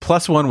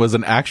Plus One was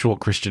an actual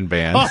Christian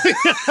band.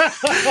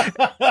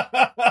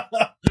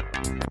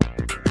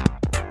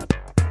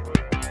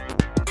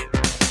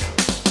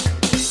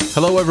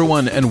 Hello,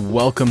 everyone, and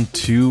welcome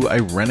to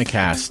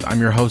Irenicast. I'm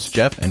your host,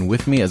 Jeff, and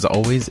with me, as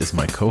always, is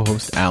my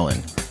co-host,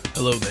 Alan.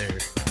 Hello there.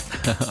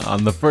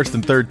 On the first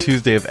and third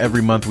Tuesday of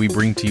every month, we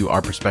bring to you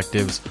our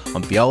perspectives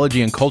on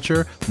theology and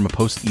culture from a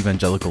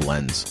post-evangelical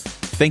lens.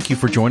 Thank you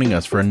for joining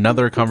us for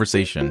another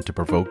conversation to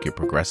provoke your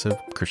progressive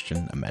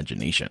Christian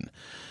imagination.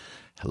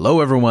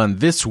 Hello, everyone.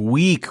 This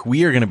week,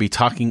 we are going to be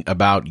talking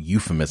about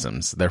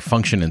euphemisms, their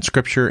function in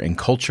scripture and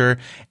culture,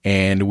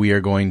 and we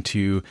are going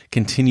to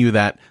continue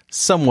that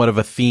somewhat of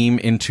a theme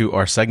into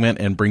our segment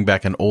and bring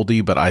back an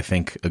oldie, but I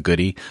think a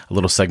goodie, a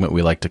little segment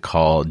we like to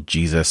call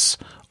Jesus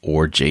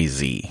or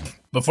Jay-Z.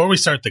 Before we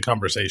start the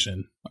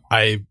conversation,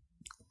 I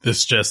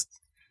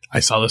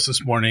saw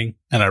this morning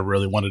and I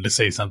really wanted to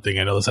say something.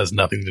 I know this has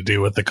nothing to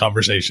do with the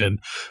conversation,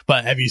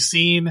 but have you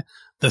seen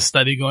the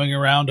study going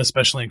around,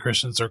 especially in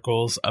Christian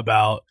circles,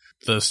 about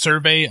the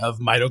survey of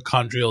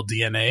mitochondrial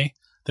DNA?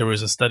 There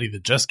was a study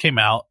that just came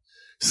out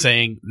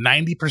saying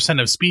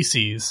 90% of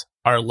species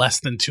are less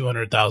than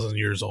 200,000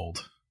 years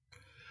old.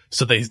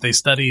 So they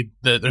studied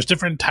there's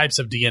different types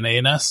of DNA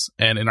in us,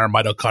 and in our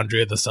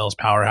mitochondria, the cell's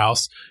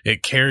powerhouse,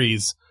 it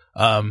carries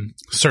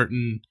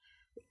certain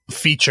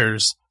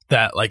features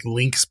that like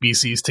link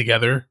species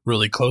together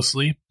really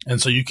closely.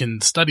 And so you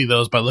can study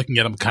those by looking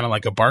at them kind of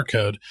like a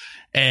barcode.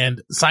 And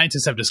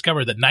scientists have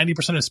discovered that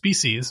 90% of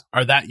species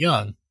are that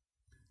young.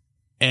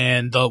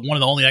 And one of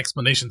the only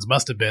explanations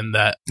must have been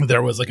that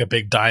there was like a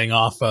big dying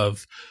off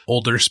of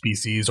older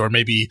species, or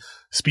maybe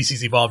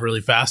species evolve really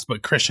fast,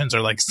 but Christians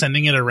are like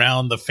sending it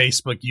around the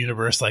Facebook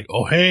universe like,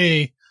 oh,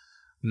 hey,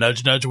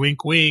 nudge, nudge,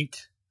 wink, wink.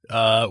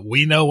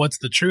 We know what's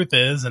the truth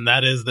is, and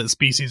that is that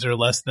species are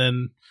less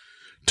than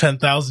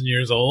 10,000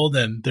 years old,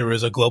 and there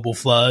was a global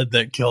flood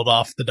that killed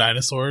off the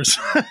dinosaurs.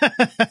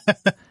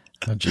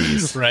 Oh,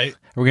 geez. Right?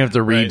 We're going to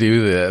have to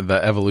redo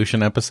the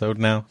evolution episode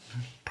now?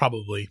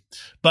 Probably.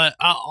 But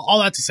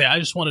all that to say, I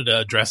just wanted to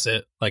address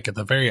it like at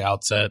the very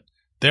outset.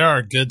 There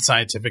are good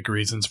scientific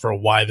reasons for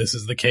why this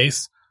is the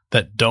case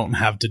that don't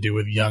have to do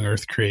with young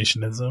Earth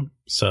creationism.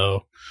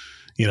 So,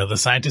 you know, the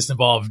scientists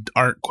involved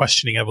aren't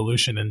questioning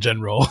evolution in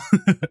general.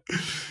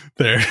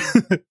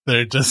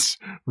 They're just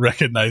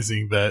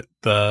recognizing that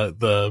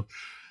the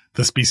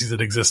species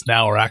that exist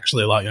now are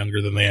actually a lot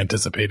younger than they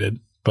anticipated.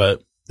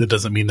 But that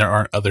doesn't mean there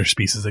aren't other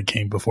species that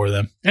came before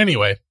them.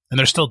 Anyway, and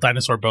there's still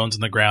dinosaur bones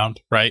in the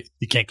ground, right?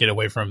 You can't get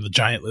away from the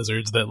giant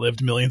lizards that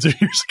lived millions of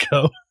years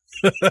ago.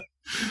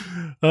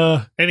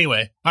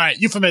 Anyway, all right,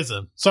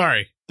 euphemism.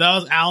 Sorry, that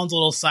was Alan's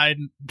little side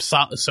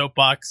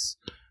soapbox.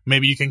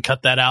 Maybe you can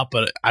cut that out,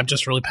 but I'm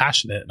just really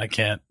passionate and I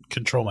can't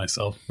control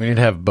myself. We need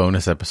to have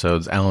bonus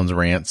episodes, Alan's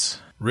rants.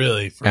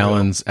 Really?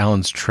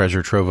 Alan's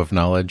treasure trove of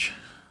knowledge.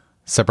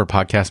 Separate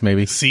podcast,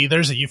 maybe. See,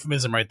 there's a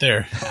euphemism right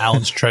there.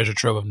 Alan's treasure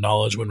trove of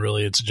knowledge, when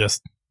really it's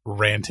just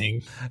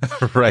ranting.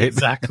 Right.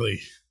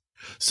 Exactly.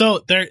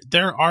 So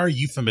there are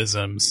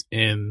euphemisms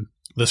in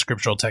the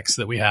scriptural texts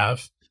that we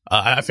have.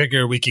 I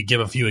figure we could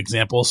give a few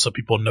examples so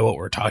people know what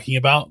we're talking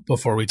about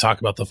before we talk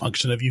about the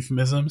function of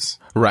euphemisms.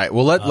 Right.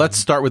 Well, let's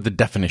start with the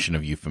definition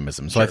of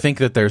euphemism. So sure. I think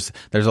that there's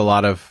a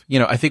lot of,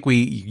 I think we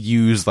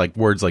use like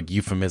words like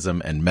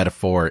euphemism and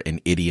metaphor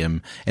and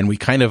idiom, and we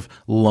kind of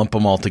lump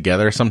them all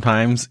together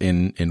sometimes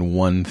in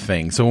one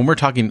thing. So when we're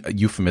talking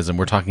euphemism,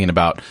 we're talking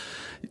about,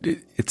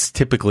 it's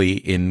typically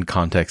in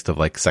context of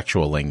like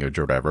sexual language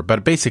or whatever,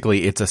 but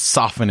basically it's a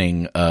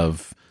softening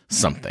of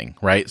something,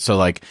 right? So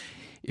like,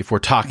 if we're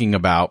talking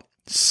about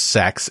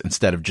sex,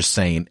 instead of just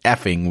saying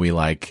effing,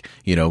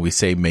 we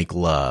say make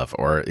love,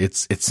 or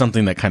it's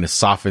something that kind of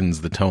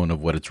softens the tone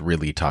of what it's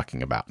really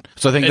talking about.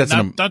 So I think that's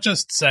not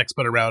just sex,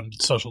 but around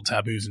social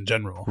taboos in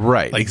general.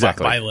 Right. Like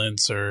exactly.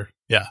 Violence or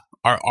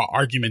our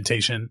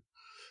argumentation.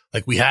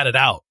 Like we had it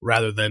out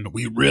rather than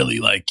we really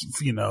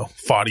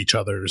fought each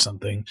other or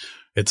something.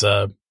 It's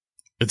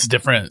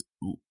different.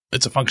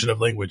 It's a function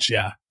of language.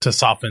 Yeah. To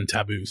soften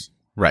taboos.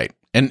 Right.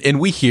 And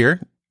we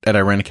here at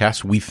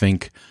Irenicast, we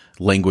think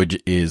language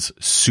is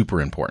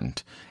super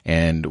important,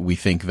 and we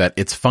think that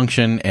its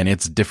function and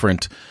its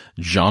different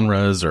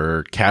genres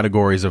or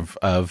categories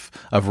of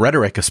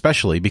rhetoric,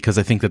 especially because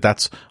I think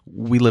that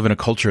we live in a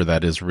culture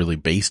that is really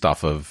based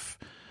off of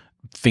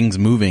things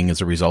moving as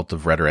a result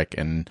of rhetoric,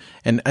 and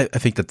I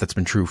think that that's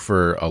been true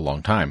for a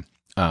long time.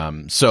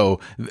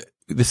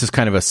 This is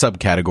kind of a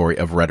subcategory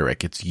of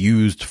rhetoric. It's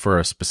used for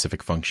a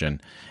specific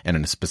function and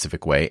in a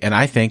specific way. And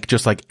I think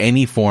just like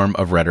any form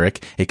of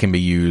rhetoric, it can be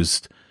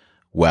used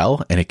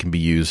well, and it can be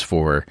used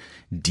for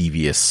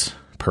devious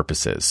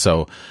purposes.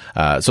 So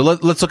let's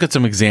look at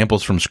some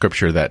examples from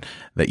scripture that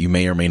you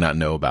may or may not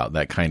know about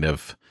that kind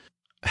of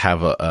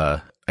have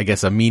a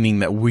meaning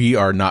that we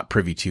are not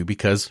privy to,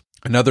 because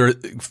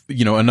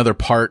another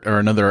part or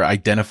another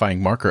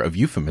identifying marker of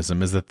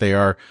euphemism is that they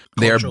are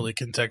culturally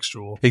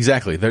contextual.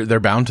 Exactly. They're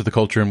bound to the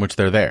culture in which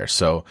they're there.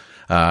 So,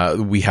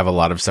 we have a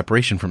lot of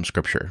separation from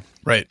scripture.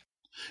 Right.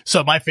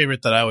 So my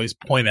favorite that I always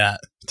point at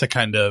to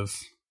kind of,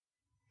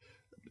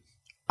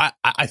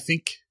 I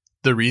think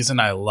the reason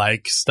I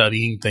like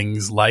studying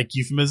things like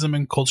euphemism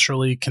and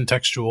culturally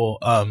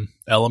contextual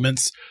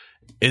elements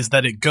is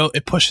that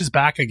it pushes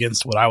back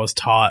against what I was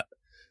taught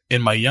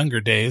in my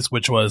younger days,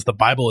 which was the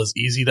Bible is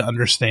easy to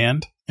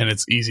understand and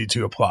it's easy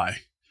to apply.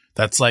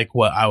 That's like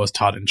what I was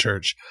taught in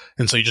church.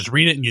 And so you just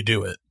read it and you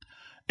do it.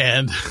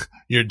 And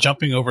you're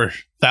jumping over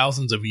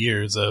thousands of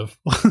years of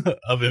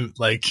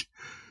like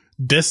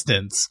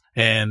distance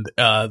and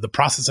the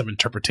process of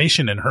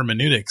interpretation and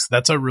hermeneutics.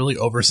 That's a really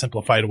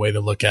oversimplified way to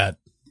look at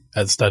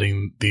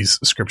studying these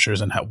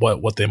scriptures and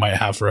what they might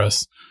have for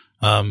us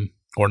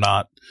or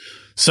not.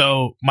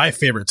 So my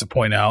favorite to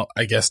point out,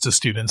 I guess, to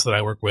students that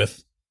I work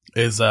with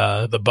is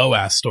the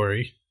Boaz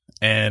story.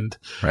 And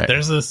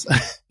there's this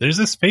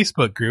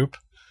Facebook group.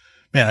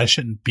 Man, I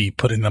shouldn't be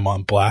putting them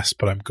on blast,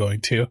 but I'm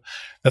going to.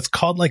 That's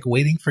called like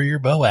Waiting for Your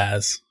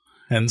Boaz.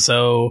 And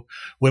so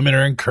women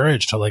are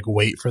encouraged to like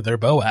wait for their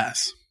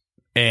Boaz.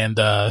 And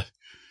the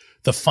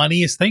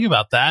funniest thing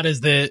about that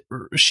is that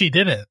she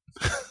didn't.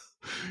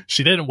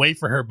 She didn't wait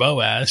for her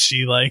Boaz.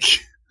 She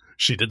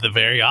did the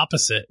very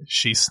opposite.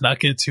 She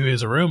snuck into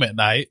his room at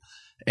night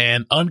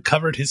and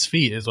uncovered his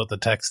feet, is what the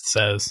text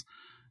says.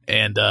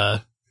 And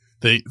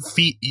the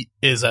feet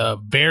is a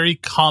very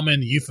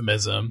common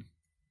euphemism.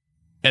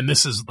 And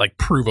this is like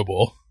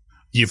provable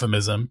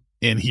euphemism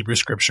in Hebrew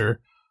scripture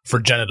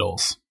for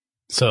genitals.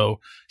 So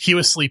he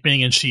was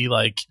sleeping and she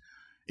like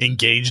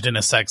engaged in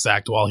a sex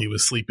act while he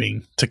was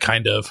sleeping to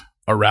kind of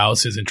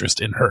arouse his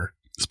interest in her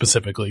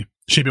specifically.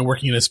 She'd been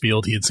working in his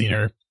field. He had seen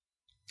her.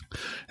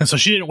 And so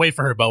she didn't wait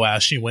for her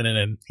Boaz. She went in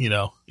and,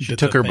 she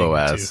took her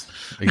Boaz.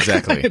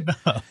 Exactly.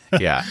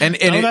 Yeah. And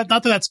not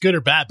that that's good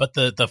or bad, but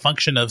the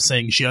function of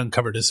saying she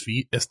uncovered his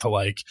feet is to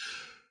like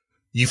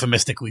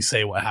euphemistically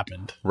say what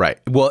happened. Right.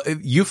 Well,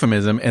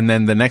 euphemism, and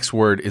then the next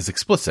word is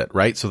explicit,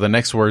 right? So the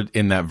next word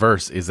in that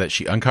verse is that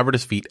she uncovered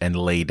his feet and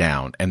lay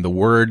down. And the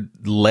word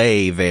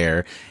lay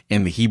there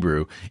in the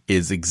Hebrew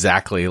is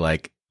exactly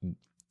like,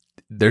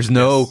 there's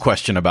no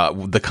question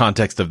about the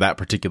context of that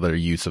particular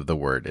use of the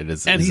word. It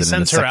is, and is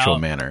in a sexual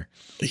manner.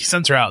 He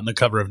sends her out in the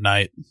cover of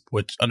night,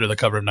 under the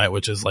cover of night,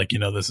 which is like,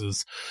 this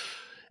is,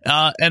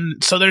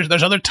 and so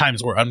there's other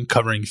times where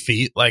uncovering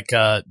feet, like,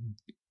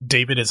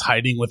 David is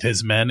hiding with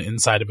his men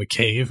inside of a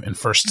cave in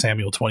 1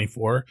 Samuel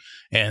 24,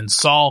 and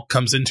Saul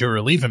comes in to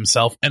relieve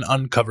himself and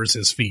uncovers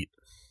his feet.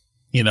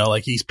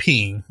 Like he's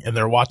peeing and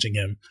they're watching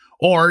him.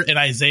 Or in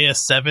Isaiah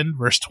 7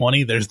 verse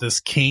 20, there's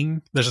this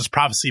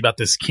prophecy about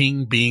this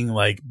king being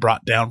like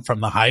brought down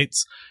from the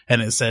heights.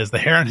 And it says the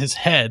hair on his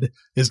head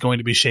is going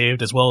to be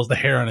shaved as well as the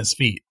hair on his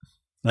feet.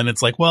 And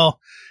it's like, well,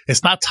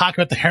 it's not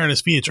talking about the hair on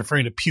his feet. It's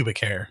referring to pubic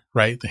hair,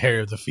 right? The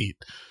hair of the feet.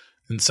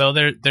 And so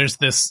there's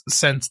this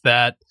sense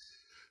that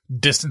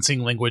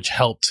distancing language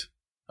helped.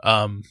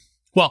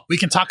 We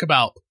can talk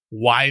about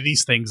why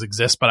these things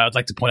exist, but I would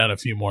like to point out a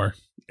few more.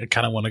 I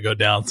kind of want to go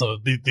down. So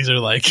these are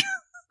like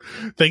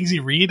things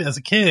you read as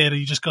a kid and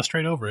you just go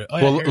straight over it.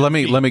 Let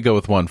me go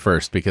with one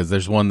first, because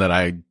there's one that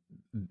I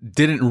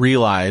didn't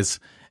realize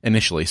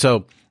initially.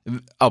 So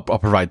I'll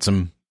provide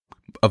some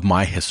of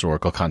my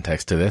historical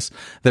context to this.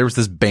 There was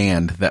this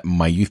band that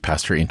my youth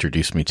pastor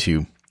introduced me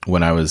to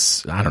when I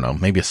was, I don't know,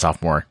 maybe a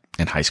sophomore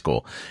in high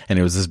school. And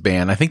it was this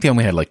band. I think they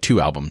only had like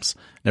 2 albums,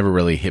 never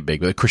really hit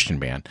big, but a Christian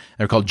band.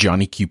 They were called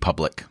Johnny Q.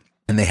 Public.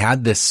 And they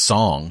had this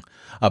song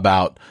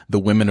about the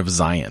women of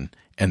Zion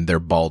and their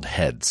bald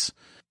heads.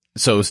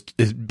 So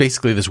it's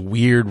basically this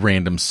weird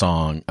random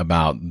song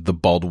about the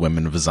bald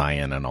women of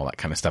Zion and all that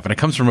kind of stuff. And it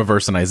comes from a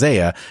verse in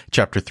Isaiah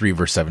chapter 3,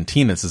 verse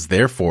 17. It says,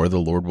 "Therefore the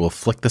Lord will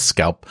afflict the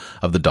scalp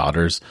of the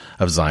daughters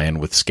of Zion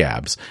with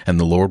scabs, and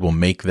the Lord will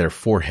make their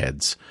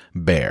foreheads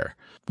bare."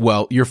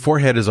 Well, your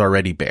forehead is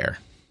already bare.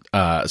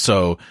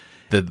 So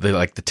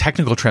the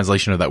technical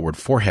translation of that word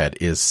forehead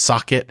is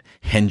socket,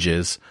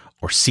 hinges,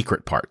 or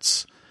secret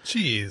parts.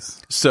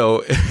 Jeez.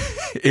 So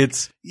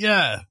it's,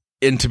 yeah.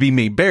 And to be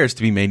made bare is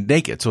to be made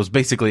naked. So it's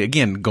basically,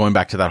 again, going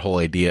back to that whole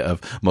idea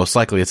of most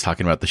likely it's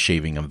talking about the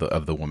shaving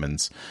of the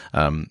woman's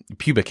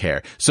pubic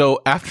hair.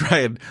 So after I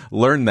had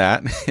learned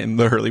that in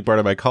the early part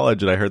of my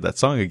college and I heard that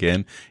song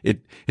again,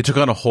 it took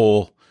on a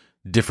whole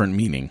different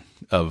meaning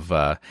of,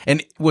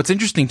 and what's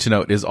interesting to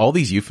note is all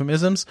these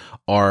euphemisms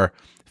are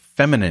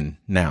feminine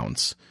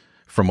nouns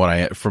from what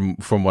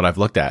I've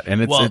looked at.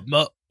 And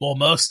it's,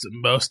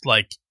 most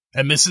like,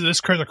 and this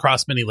occurs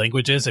across many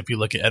languages. If you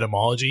look at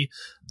etymology,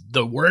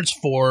 the words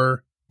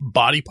for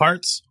body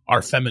parts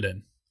are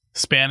feminine.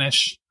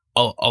 Spanish,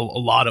 a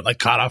lot of like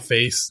cara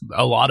face,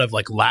 a lot of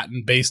like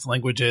Latin based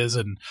languages.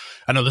 And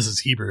I know this is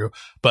Hebrew,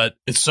 but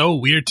it's so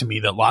weird to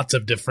me that lots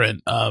of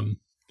different,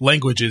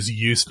 languages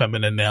use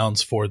feminine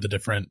nouns for the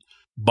different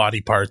body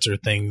parts or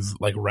things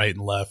like right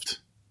and left.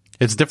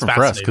 It's different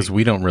for us because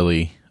we don't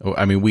really,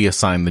 we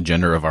assign the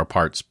gender of our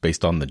parts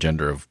based on the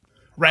gender of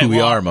who we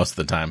are most of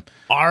the time.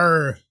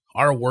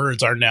 Our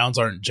words, our nouns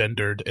aren't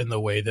gendered in the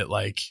way that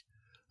like,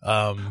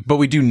 but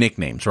we do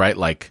nicknames, right?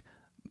 Like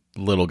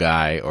little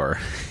guy or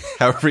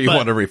however you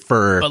want to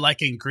refer. But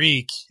like in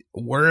Greek,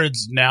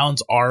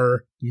 nouns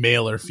are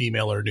male or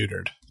female or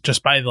neutered.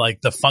 just by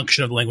like the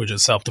function of the language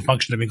itself. The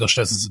function of English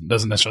doesn't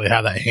necessarily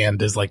have that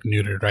hand is like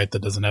neutered, right?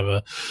 That doesn't have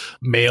a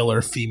male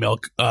or female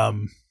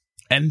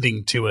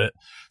ending to it.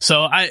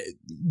 So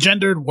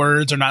gendered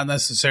words are not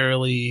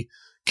necessarily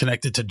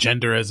connected to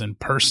gender as in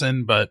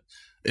person, but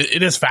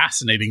it is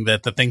fascinating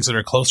that the things that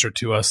are closer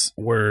to us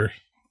were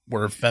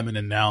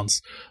feminine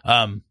nouns.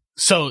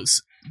 So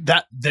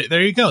that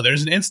there you go.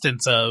 There's an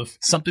instance of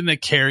something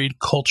that carried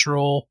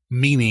cultural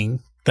meaning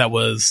that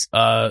was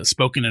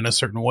spoken in a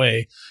certain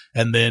way,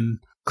 and then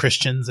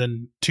Christians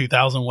in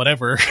 2000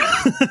 whatever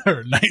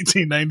or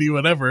 1990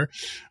 whatever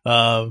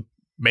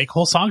make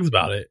whole songs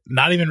about it,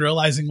 not even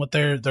realizing what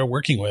they're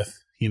working with,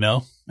 you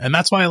know. And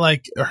that's why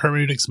like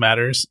hermeneutics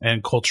matters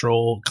and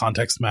cultural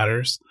context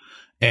matters.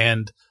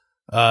 And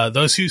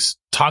those who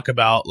talk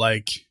about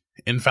like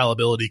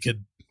infallibility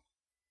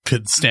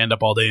could stand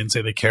up all day and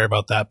say they care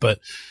about that, but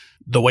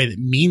the way that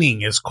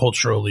meaning is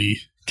culturally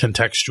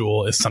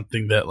contextual is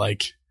something that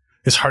like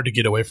is hard to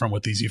get away from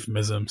with these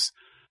euphemisms.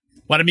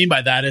 What I mean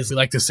by that is we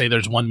like to say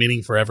there's one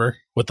meaning forever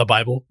with the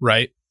Bible,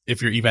 right?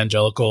 If you're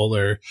evangelical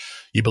or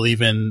you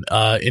believe in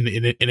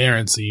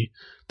inerrancy.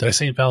 Did I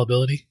say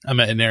infallibility? I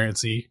meant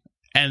inerrancy.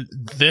 And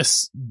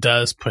this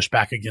does push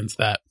back against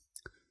that.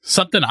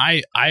 Something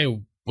I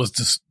was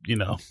just, you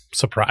know,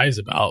 surprised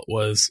about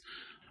was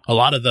a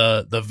lot of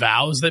the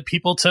vows that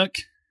people took.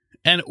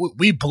 And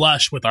we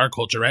blush with our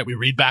culture, right? We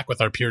read back with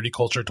our purity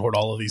culture toward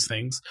all of these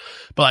things.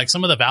 But like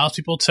some of the vows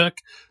people took,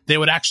 they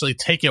would actually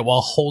take it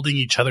while holding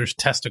each other's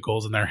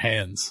testicles in their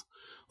hands.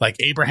 Like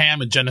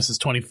Abraham in Genesis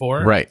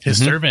 24, right? His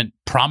servant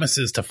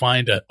promises to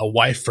find a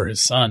wife for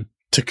his son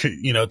to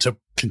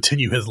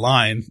continue his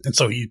line. And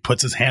so he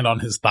puts his hand on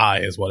his thigh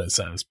is what it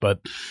says. But,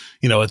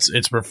 you know,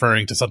 it's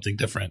referring to something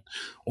different.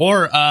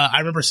 Or I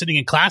remember sitting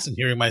in class and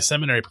hearing my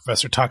seminary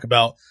professor talk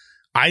about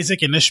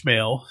Isaac and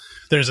Ishmael.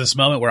 There's this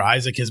moment where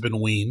Isaac has been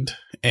weaned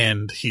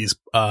and he's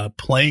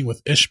playing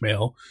with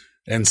Ishmael,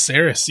 and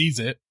Sarah sees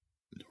it,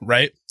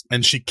 right?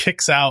 And she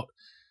kicks out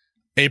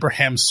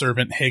Abraham's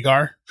servant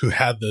Hagar, who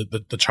had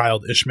the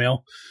child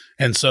Ishmael.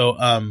 And so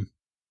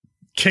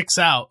kicks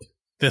out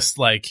this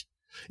like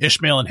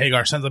Ishmael and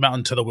Hagar, sends them out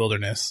into the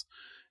wilderness.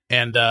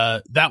 And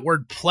that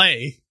word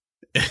play,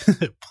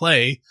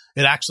 it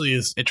actually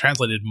is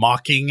translated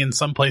mocking in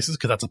some places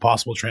because that's a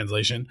possible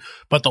translation.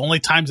 But the only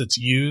times it's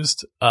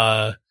used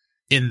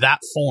in that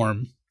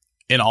form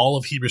in all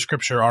of Hebrew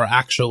scripture are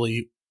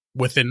actually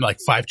within like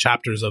 5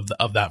 chapters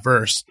of that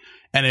verse.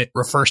 And it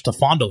refers to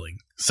fondling,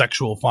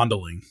 sexual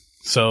fondling.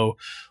 So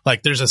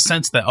like there's a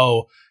sense that,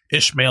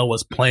 Ishmael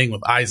was playing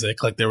with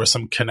Isaac, like there was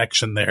some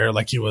connection there,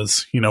 like he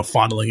was, you know,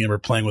 fondling him or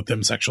playing with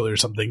him sexually or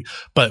something.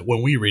 But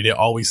when we read it,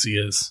 all we see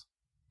is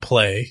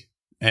play,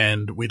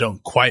 and we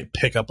don't quite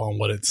pick up on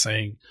what it's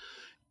saying.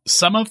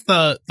 Some of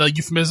the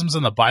euphemisms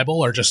in the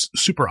Bible are just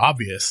super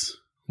obvious.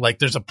 Like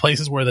there's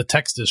places where the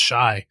text is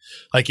shy.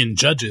 Like in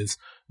Judges,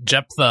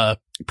 Jephthah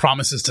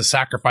promises to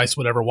sacrifice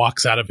whatever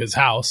walks out of his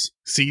house,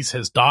 sees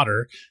his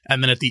daughter,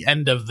 and then at the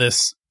end of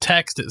this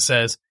text it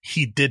says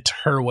he did to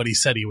her what he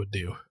said he would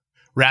do.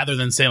 Rather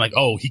than saying like,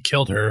 he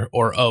killed her,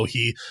 or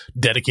he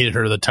dedicated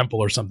her to the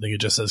temple or something,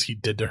 it just says he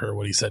did to her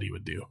what he said he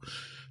would do.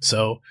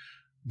 So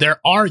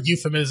there are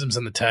euphemisms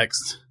in the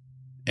text,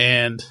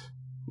 and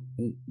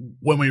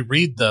when we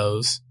read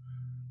those,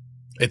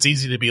 it's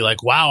easy to be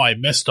like, wow, I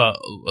missed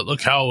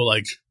look how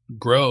like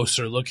gross,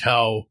 or look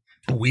how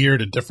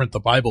weird and different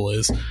the Bible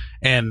is.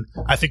 And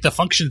I think the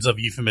functions of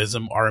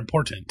euphemism are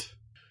important.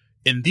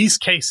 In these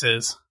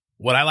cases,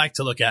 what I like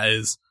to look at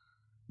is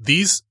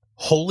these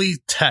holy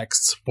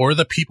texts for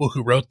the people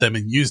who wrote them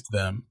and used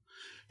them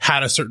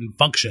had a certain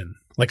function,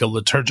 like a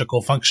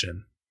liturgical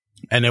function.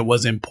 And it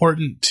was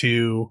important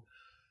to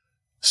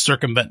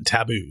circumvent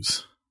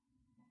taboos.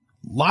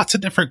 Lots of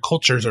different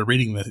cultures are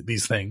reading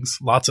these things,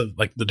 lots of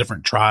like the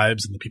different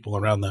tribes and the people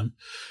around them.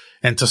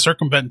 And to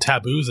circumvent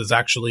taboos is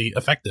actually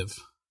effective.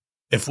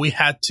 If we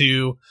had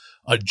to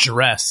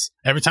address,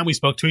 every time we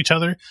spoke to each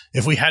other,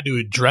 if we had to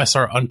address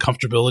our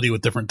uncomfortability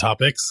with different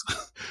topics,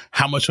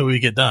 how much would we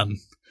get done?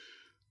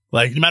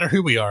 Like, no matter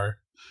who we are.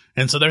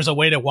 And so there's a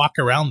way to walk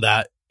around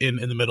that in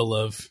the middle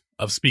of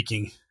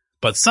speaking.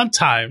 But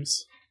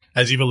sometimes,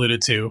 as you've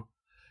alluded to,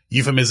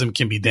 euphemism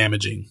can be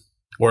damaging,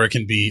 or it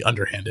can be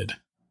underhanded.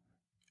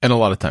 And a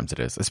lot of times it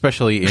is,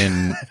 especially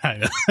in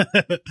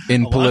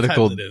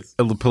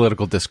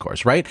political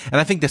discourse, right? And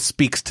I think this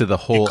speaks to the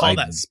whole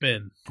idea. That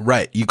spin.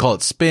 Right. You call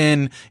it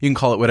spin. You can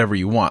call it whatever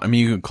you want. I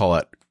mean, you can call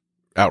it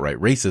outright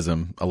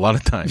racism a lot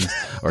of times,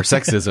 or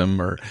sexism,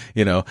 or,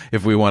 you know,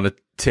 if we want to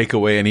take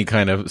away any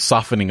kind of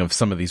softening of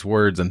some of these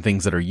words and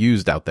things that are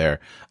used out there.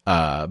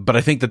 But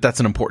I think that that's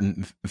an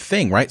important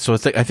thing, right? So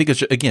I think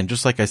it's, again,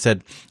 just like I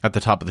said at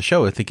the top of the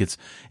show, I think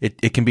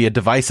it can be a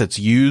device that's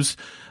used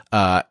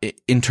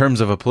in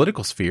terms of a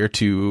political sphere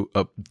to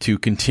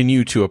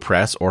continue to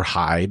oppress or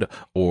hide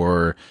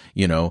or,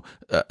 you know,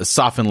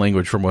 soften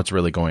language from what's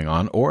really going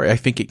on. Or I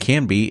think it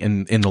can be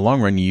in the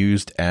long run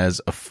used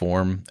as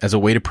a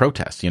way to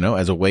protest, you know,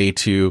 as a way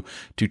to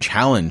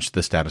challenge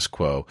the status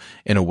quo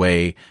in a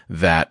way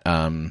that,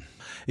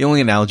 the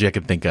only analogy I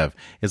could think of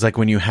is like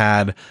when you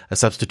had a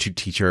substitute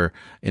teacher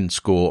in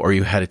school, or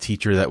you had a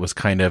teacher that was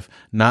kind of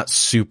not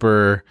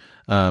super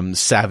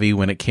savvy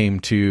when it came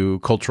to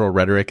cultural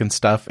rhetoric and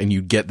stuff, and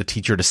you'd get the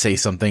teacher to say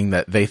something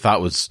that they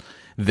thought was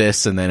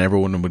this, and then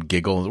everyone would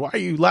giggle, why are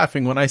you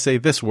laughing when I say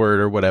this word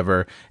or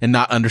whatever, and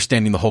not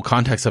understanding the whole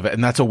context of it.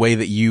 And that's a way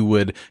that you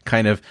would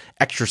kind of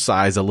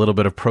exercise a little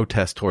bit of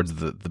protest towards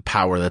the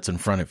power that's in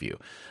front of you.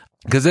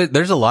 Because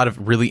there's a lot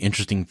of really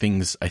interesting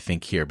things, I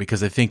think, here,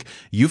 because I think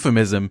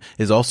euphemism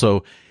is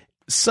also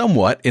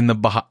somewhat in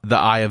the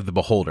eye of the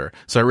beholder.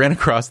 So I ran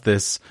across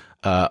this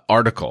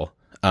article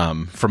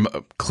from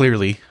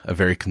clearly a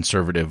very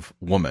conservative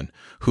woman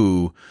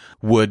who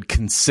would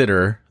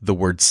consider the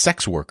word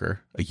sex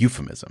worker a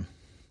euphemism.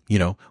 You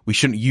know, we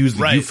shouldn't use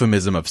the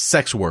euphemism of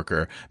sex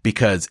worker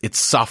because it's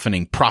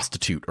softening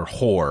prostitute or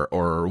whore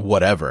or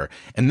whatever.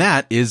 And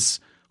that is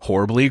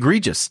horribly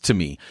egregious to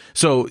me.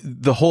 So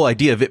the whole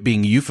idea of it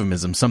being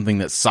euphemism, something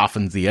that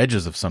softens the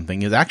edges of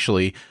something, is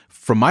actually,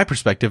 from my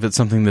perspective, it's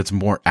something that's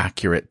more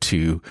accurate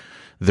to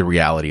the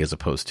reality as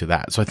opposed to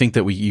that. So I think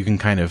that you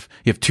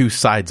have two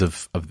sides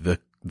of the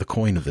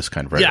coin of this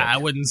kind of rhetoric. Yeah, I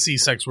wouldn't see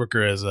sex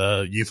worker as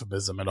a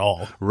euphemism at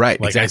all.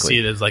 Right, like exactly. I see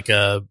it as like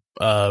a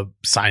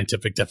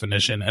scientific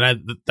definition,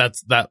 and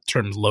that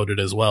term's loaded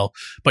as well.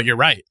 But you're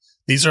right;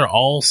 these are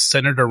all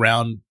centered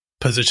around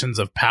positions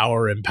of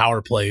power and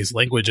power plays.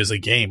 Language is a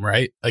game,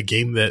 right? A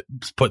game that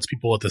puts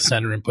people at the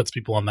center and puts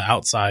people on the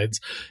outsides,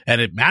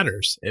 and it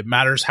matters. It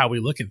matters how we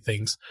look at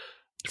things.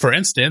 For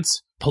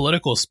instance,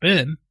 political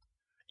spin,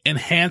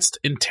 enhanced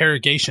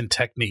interrogation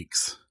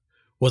techniques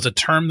was a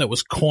term that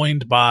was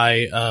coined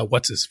by,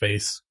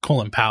 what's-his-face,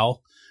 Colin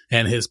Powell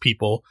and his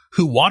people,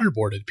 who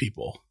waterboarded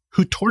people,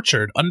 who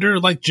tortured, under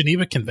like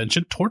Geneva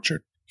Convention,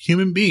 tortured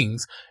human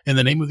beings in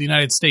the name of the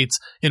United States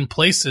in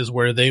places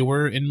where they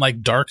were in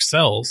like dark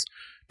cells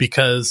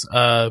because,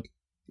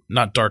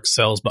 not dark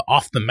cells, but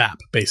off the map,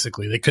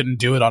 basically. They couldn't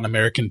do it on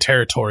American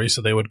territory,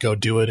 so they would go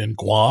do it in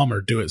Guam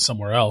or do it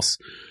somewhere else.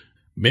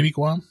 Maybe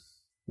Guam?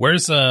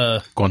 Where's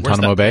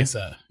Guantanamo Bay?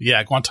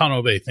 Yeah,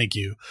 Guantanamo Bay, thank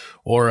you.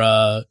 Or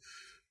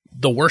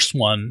the worst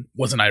one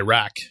was in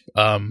Iraq,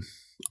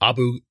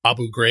 Abu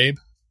Ghraib,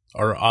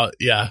 or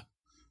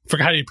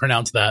forgot how you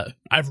pronounce that.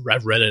 I've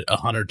read it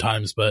 100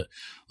 times, but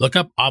look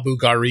up Abu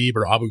Ghraib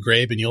or Abu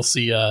Ghraib, and you'll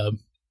see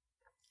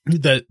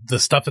the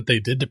stuff that they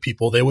did to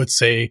people. They would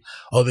say,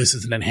 "Oh, this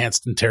is an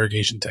enhanced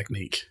interrogation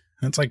technique."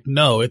 And it's like,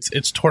 no,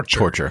 it's torture.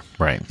 Torture,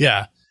 right?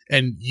 Yeah,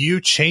 and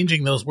you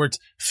changing those words.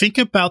 Think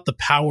about the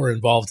power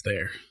involved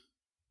there.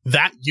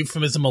 That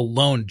euphemism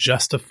alone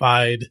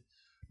justified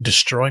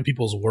destroying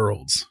people's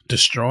worlds,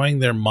 destroying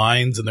their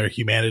minds and their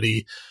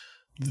humanity.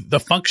 The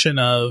function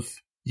of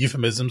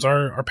euphemisms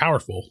are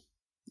powerful,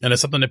 and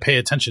it's something to pay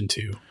attention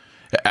to.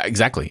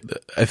 Exactly.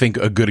 I think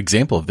a good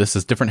example of this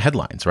is different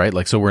headlines, right?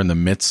 Like, so we're in the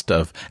midst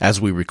of,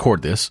 as we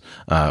record this,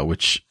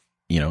 which,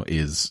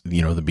 is,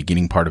 the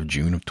beginning part of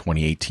June of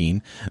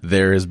 2018,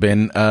 there has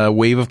been a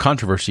wave of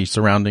controversy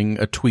surrounding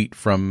a tweet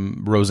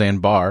from Roseanne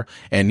Barr.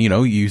 And,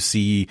 you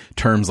see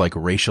terms like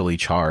racially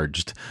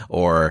charged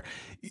or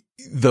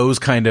those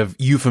kind of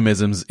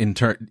euphemisms in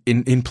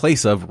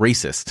place of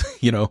racist,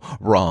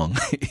 wrong,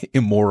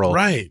 immoral,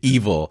 right,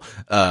 evil,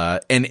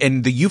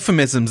 and the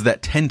euphemisms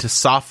that tend to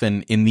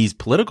soften in these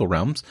political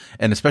realms,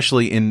 and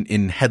especially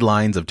in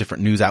headlines of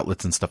different news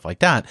outlets and stuff like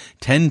that,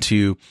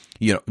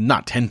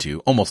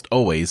 almost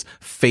always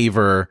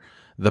favor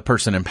the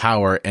person in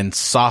power and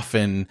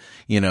soften,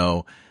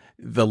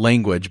 the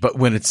language. But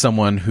when it's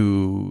someone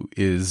who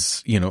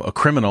is, a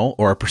criminal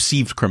or a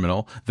perceived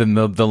criminal, then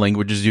the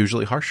language is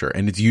usually harsher,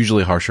 and it's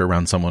usually harsher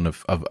around someone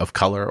of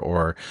color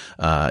or,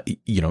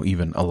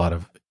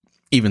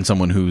 even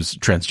someone who's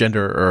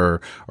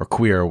transgender or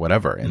queer or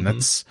whatever. And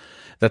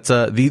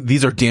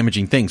these are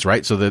damaging things,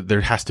 right? So that there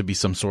has to be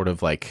some sort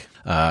of like,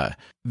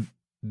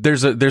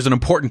 there's an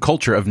important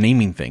culture of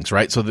naming things,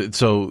 right?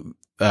 So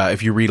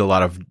if you read a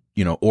lot of,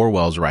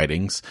 Orwell's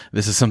writings,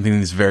 this is something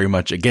that's very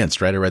much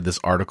against, right? I read this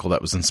article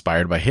that was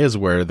inspired by his,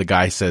 where the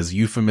guy says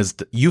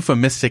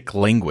euphemistic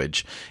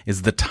language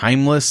is the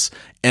timeless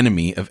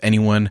enemy of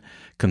anyone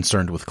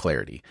concerned with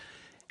clarity.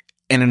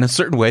 And in a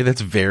certain way,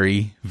 that's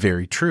very,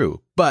 very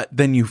true. But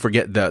then you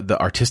forget the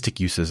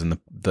artistic uses and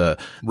the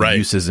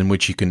uses in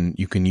which you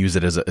can use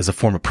it as a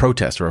form of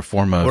protest or a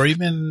form of,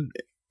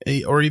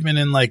 or even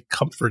in like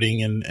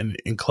comforting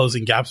and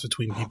closing gaps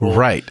between people.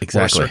 Right,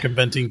 exactly. Or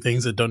circumventing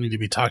things that don't need to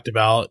be talked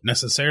about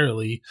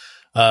necessarily.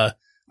 I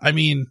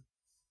mean,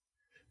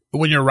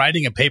 when you're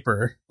writing a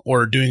paper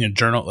or doing a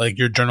journal, like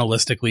you're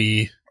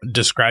journalistically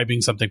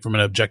describing something from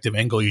an objective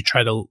angle, you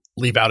try to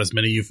leave out as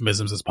many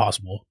euphemisms as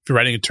possible. If you're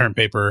writing a term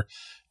paper,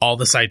 all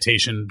the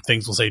citation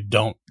things will say,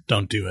 don't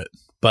do it.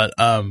 But,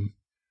 I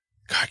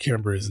can't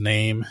remember his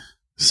name.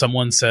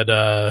 Someone said,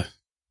 where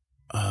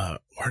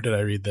did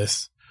I read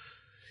this?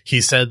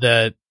 He said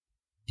that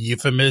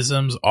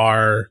euphemisms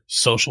are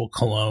social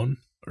cologne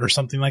or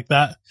something like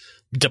that,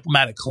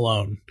 diplomatic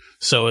cologne.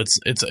 So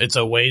it's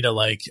a way to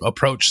like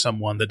approach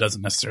someone that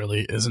isn't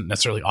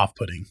necessarily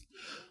off-putting.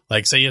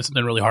 Like, say you have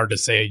something really hard to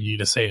say and you need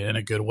to say it in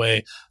a good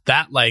way.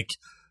 That, like,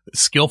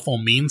 skillful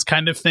means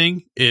kind of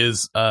thing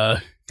is,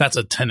 that's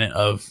a tenet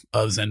of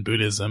Zen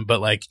Buddhism.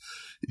 But, like,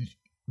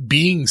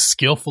 being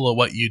skillful at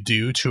what you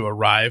do to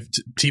arrive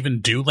to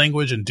even do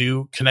language and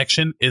do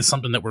connection is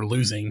something that we're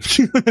losing.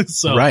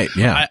 So right,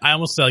 yeah. I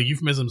almost feel like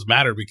euphemisms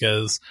matter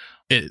because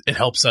it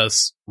helps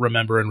us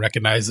remember and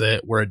recognize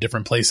that we're at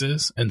different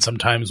places. And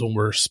sometimes when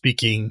we're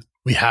speaking,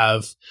 you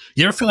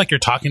ever feel like you're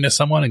talking to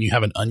someone and you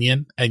have an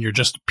onion and you're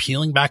just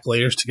peeling back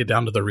layers to get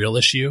down to the real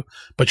issue,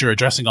 but you're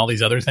addressing all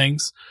these other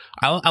things?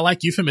 I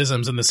like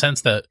euphemisms in the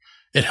sense that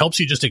it helps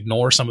you just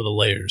ignore some of the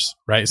layers,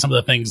 right? Some of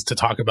the things to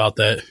talk about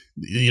that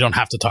you don't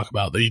have to talk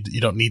about, that you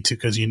don't need to,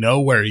 because you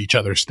know where each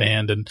other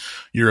stand and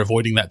you're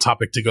avoiding that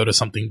topic to go to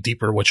something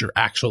deeper, what you're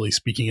actually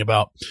speaking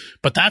about.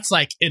 But that's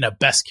like in a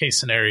best case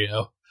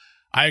scenario.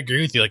 I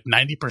agree with you. Like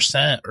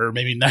 90% or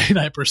maybe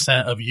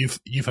 99% of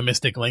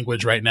euphemistic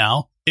language right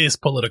now is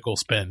political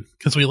spin,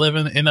 because we live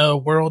in a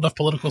world of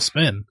political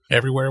spin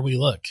everywhere we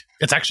look.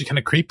 It's actually kind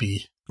of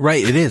creepy.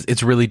 Right, it is.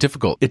 It's really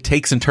difficult. It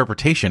takes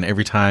interpretation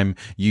every time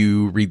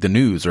you read the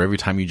news or every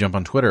time you jump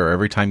on Twitter or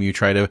every time you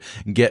try to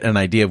get an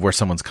idea of where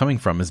someone's coming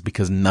from, is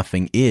because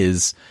nothing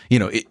is,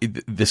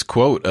 this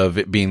quote of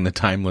it being the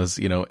timeless,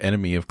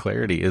 enemy of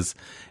clarity is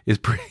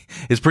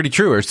pretty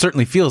true, or it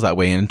certainly feels that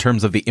way in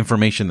terms of the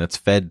information that's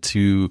fed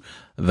to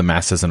the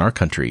masses in our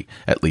country,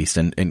 at least.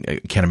 And I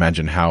can't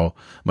imagine how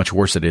much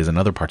worse it is in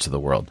other parts of the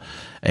world.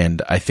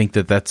 And I think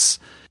that's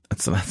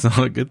not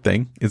a good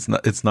thing. It's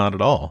not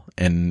at all.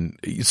 And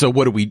so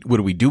what do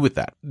we do with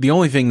that? The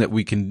only thing that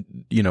we can,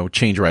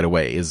 change right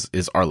away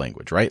is our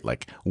language, right?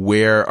 Like,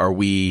 where are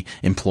we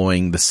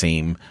employing the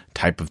same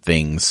type of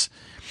things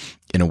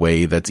in a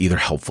way that's either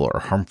helpful or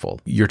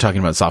harmful? You're talking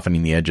about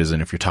softening the edges.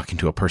 And if you're talking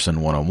to a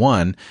person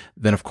one-on-one,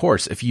 then of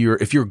course, if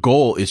your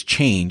goal is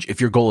change,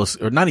 if your goal is,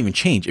 or not even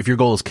change, if your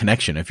goal is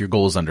connection, if your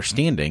goal is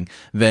understanding,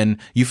 then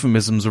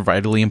euphemisms are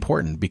vitally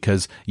important,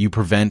 because you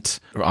prevent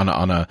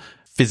on a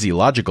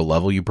physiological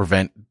level, you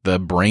prevent the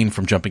brain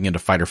from jumping into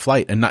fight or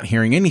flight and not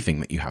hearing anything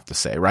that you have to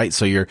say, right?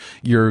 So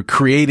you're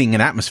creating an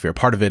atmosphere.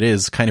 Part of it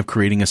is kind of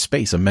creating a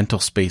space, a mental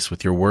space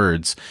with your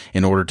words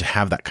in order to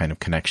have that kind of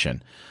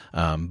connection.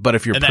 But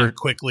if that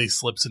quickly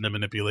slips into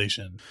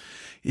manipulation.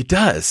 It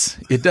does.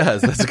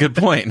 That's a good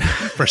point.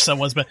 For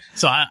someone's best.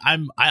 So I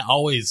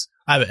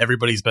have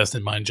everybody's best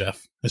in mind,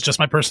 Jeff. It's just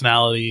my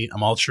personality.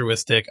 I'm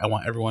altruistic. I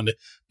want everyone to,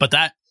 but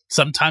that,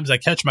 sometimes I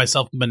catch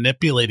myself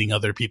manipulating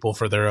other people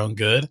for their own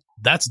good.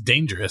 That's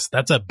dangerous.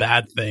 That's a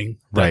bad thing.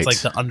 That's like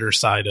the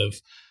underside of,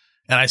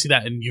 and I see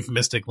that in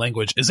euphemistic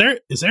language. Is there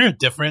a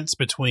difference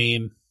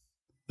between,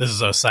 this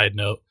is a side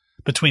note,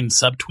 between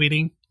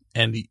subtweeting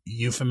and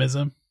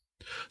euphemism?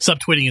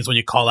 Subtweeting is when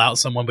you call out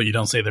someone, but you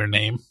don't say their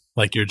name.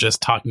 Like, you're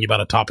just talking about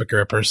a topic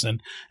or a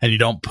person and you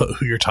don't put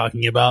who you're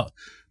talking about,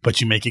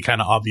 but you make it kind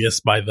of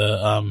obvious by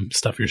the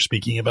stuff you're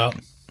speaking about.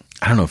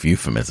 I don't know if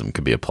euphemism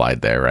could be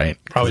applied there, right?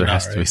 Probably there not,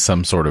 has to be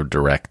some sort of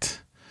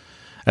direct.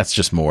 That's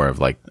just more of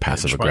like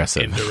passive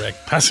aggressive.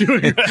 Indirect passive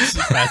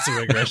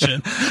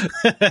aggression.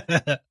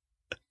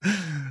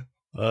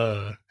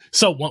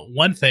 So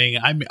one thing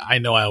I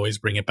know I always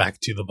bring it back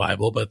to the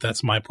Bible, but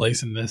that's my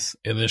place in this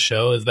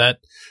show, is that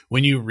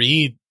when you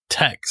read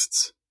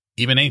texts,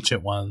 even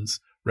ancient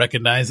ones,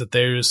 recognize that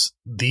there's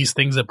these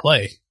things at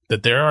play.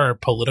 That there are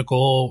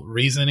political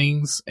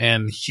reasonings,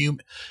 and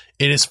it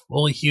is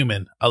fully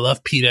human. I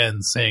love Pete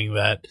Enns saying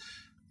that,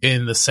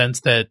 in the sense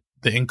that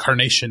the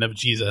incarnation of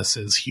Jesus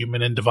is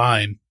human and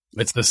divine.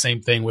 It's the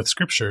same thing with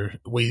Scripture.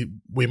 We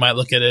might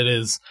look at it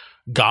as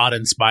God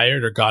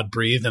inspired or God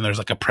breathed, and there's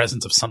like a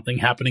presence of something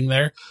happening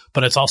there,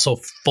 but it's also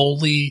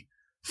fully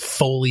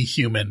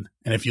human.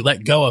 And if you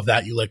let go of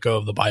that, you let go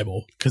of the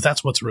Bible, because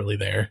that's what's really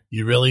there.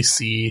 You really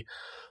see.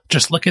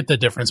 Just look at the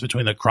difference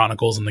between the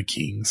Chronicles and the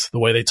Kings. The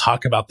way they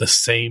talk about the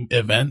same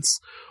events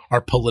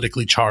are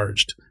politically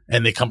charged,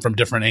 and they come from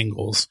different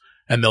angles,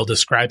 and they'll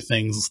describe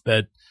things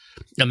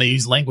and they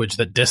use language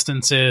that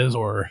distances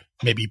or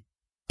maybe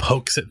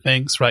pokes at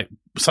things, right?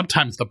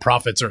 Sometimes the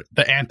prophets are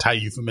the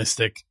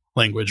anti-euphemistic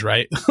language,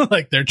 right?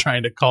 Like, they're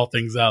trying to call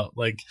things out.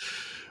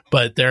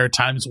 But there are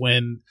times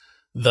when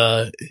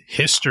the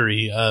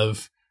history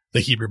of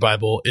the Hebrew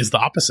Bible is the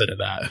opposite of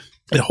that.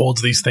 It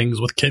holds these things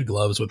with kid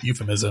gloves, with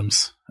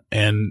euphemisms,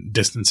 and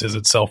distances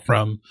itself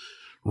from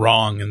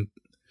wrong. And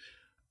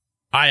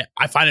I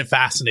find it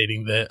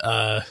fascinating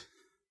that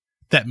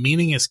that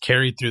meaning is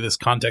carried through this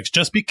context.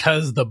 Just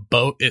because the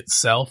boat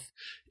itself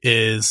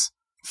is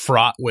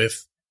fraught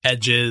with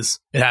edges,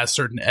 it has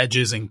certain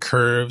edges and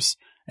curves,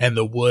 and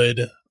the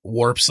wood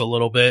warps a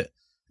little bit,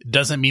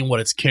 doesn't mean what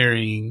it's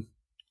carrying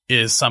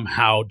is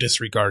somehow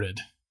disregarded.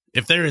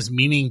 If there is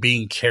meaning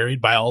being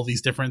carried by all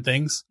these different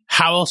things,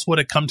 how else would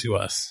it come to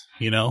us?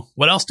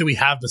 What else do we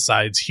have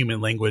besides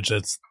human language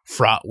that's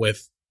fraught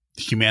with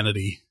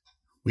humanity?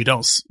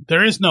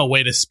 There is no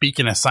way to speak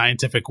in a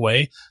scientific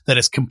way that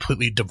is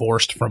completely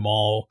divorced from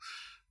all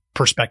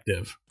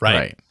perspective,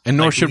 right? And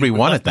nor should we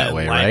want it that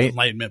way, right?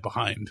 Enlightenment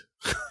behind.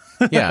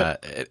 Yeah,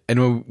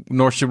 and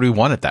nor should we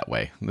want it that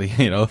way.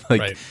 You know,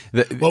 like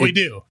right. We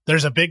do.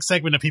 There's a big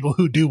segment of people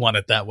who do want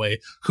it that way,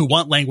 who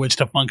want language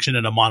to function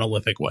in a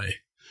monolithic way,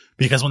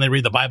 because when they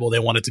read the Bible, they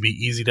want it to be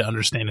easy to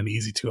understand and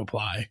easy to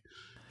apply.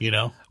 You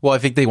know. Well, I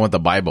think they want the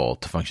Bible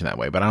to function that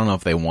way, but I don't know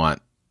if they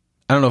want.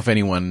 I don't know if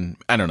anyone.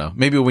 I don't know.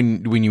 Maybe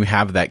when you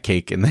have that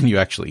cake and then you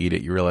actually eat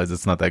it, you realize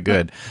it's not that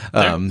good.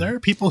 There are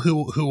people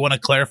who want to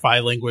clarify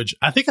language.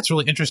 I think it's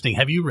really interesting.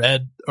 Have you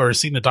read or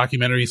seen the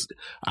documentaries?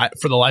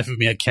 For the life of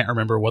me, I can't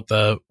remember what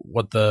the.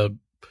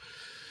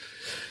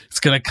 It's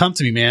going to come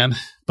to me, man.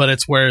 But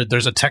it's where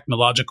there's a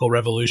technological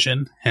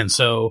revolution, and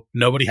so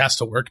nobody has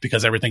to work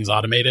because everything's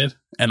automated,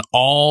 and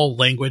all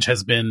language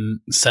has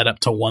been set up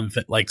to one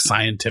thing, like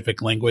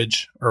scientific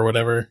language or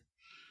whatever.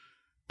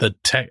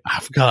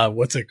 I forgot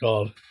what's it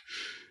called.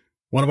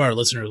 One of our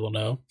listeners will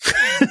know.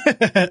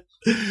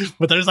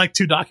 But there's like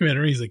 2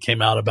 documentaries that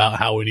came out about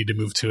how we need to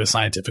move to a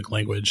scientific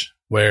language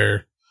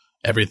where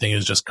everything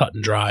is just cut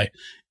and dry.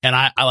 And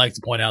I like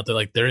to point out that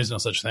like there is no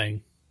such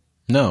thing.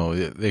 No,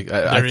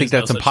 I think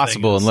that's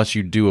impossible unless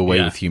you do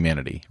away with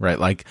humanity, right?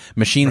 Like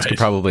machines could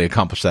probably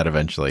accomplish that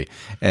eventually.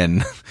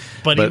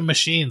 But even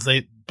machines,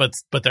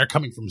 but they're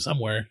coming from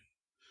somewhere.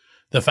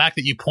 The fact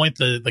that you point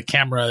the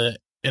camera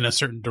in a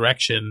certain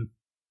direction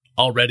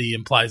already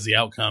implies the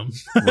outcome.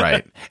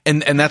 Right.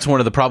 And that's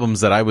one of the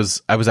problems that I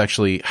was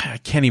actually, I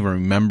can't even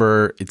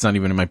remember. It's not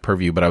even in my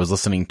purview, but I was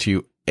listening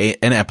to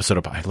an episode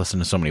of, I listen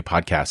to so many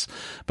podcasts,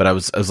 but I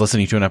was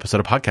listening to an episode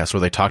of podcast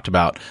where they talked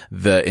about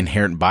the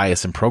inherent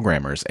bias in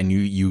programmers. And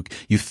you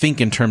think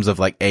in terms of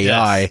like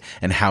AI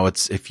and how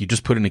it's, if you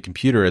just put in a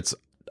computer, it's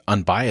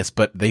unbiased,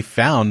 but they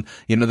find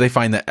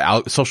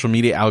that social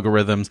media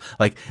algorithms,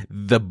 like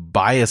the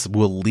bias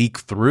will leak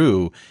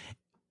through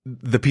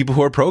the people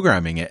who are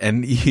programming it.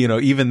 And, you know,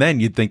 even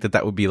then you'd think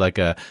that would be like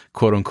a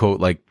quote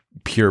unquote, like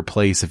pure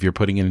place if you're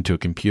putting it into a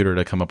computer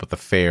to come up with a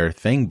fair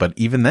thing. But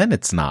even then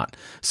it's not.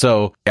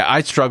 So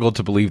I struggle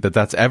to believe that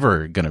that's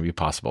ever going to be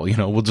possible. You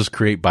know, we'll just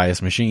create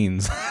biased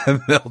machines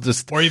and they'll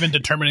just, or even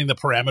determining the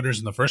parameters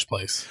in the first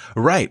place.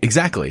 Right.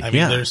 Exactly. I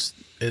mean,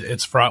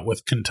 it's fraught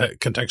with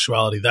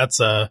contextuality. That's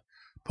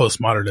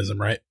postmodernism,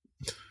 right?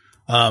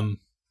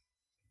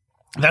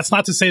 That's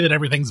not to say that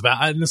everything's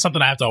valid. And it's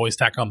something I have to always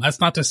tack on. That's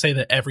not to say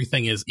that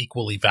everything is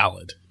equally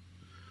valid.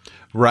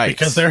 Right.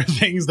 Because there are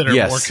things that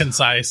are more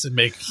concise and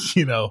make,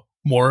 you know,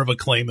 more of a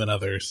claim than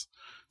others.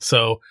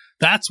 So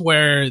that's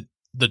where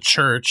the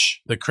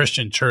church, the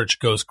Christian church,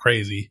 goes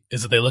crazy,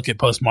 is that they look at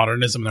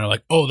postmodernism and they're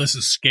like, oh, this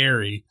is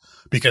scary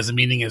because the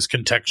meaning is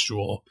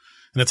contextual.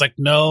 And it's like,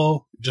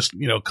 no, just,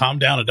 you know, calm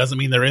down. It doesn't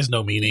mean there is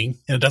no meaning.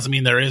 And it doesn't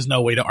mean there is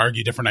no way to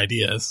argue different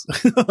ideas.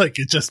 Like,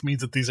 it just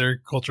means that these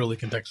are culturally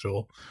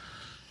contextual.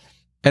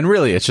 And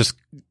really, it's just,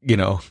 you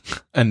know,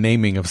 a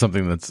naming of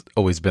something that's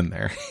always been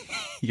there.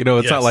 You know,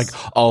 it's not like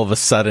all of a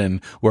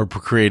sudden we're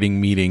creating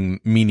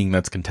meaning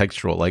that's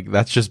contextual. Like,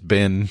 that's just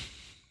been,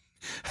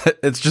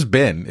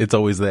 it's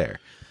always there.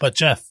 But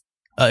Jeff,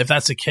 if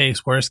that's the case,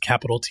 where's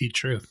capital T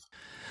truth?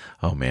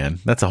 Oh man,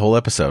 that's a whole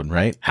episode,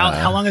 right?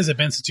 How long has it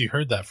been since you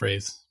heard that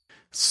phrase?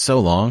 So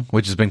long,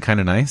 which has been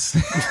kind of nice.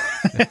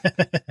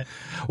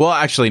 Well,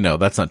 actually, no,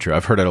 that's not true.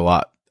 I've heard it a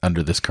lot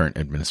under this current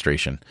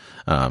administration.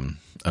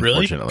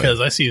 Really? Because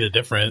I see the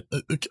different.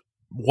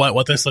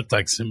 What this looked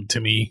like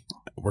to me.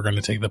 We're going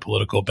to take the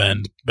political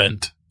bend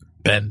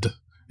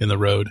in the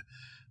road,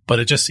 but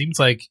it just seems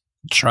like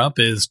Trump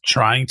is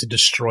trying to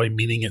destroy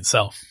meaning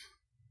itself.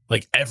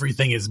 Like,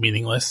 everything is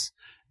meaningless.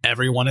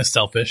 Everyone is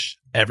selfish.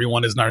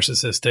 Everyone is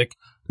narcissistic.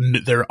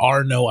 There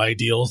are no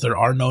ideals. There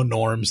are no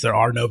norms. There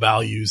are no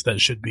values that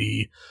should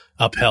be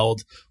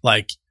upheld.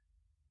 Like,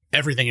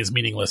 everything is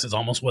meaningless is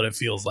almost what it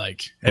feels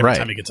like every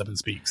time he gets up and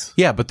speaks.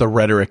 Yeah, but the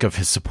rhetoric of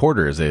his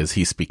supporters is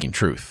he's speaking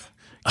truth.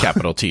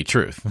 Capital T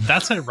truth.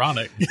 That's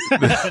ironic.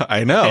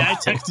 I know. Hey, I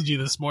texted you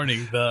this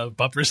morning the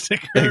bumper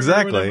sticker.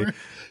 Exactly.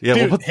 Yeah,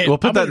 dude, we'll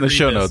put that in the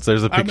show notes.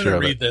 There's a picture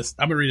of it.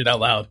 I'm going to read it out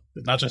loud,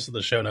 not just in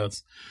the show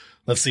notes.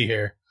 Let's see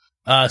here.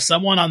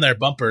 Someone on their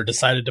bumper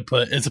decided to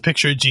put, it's a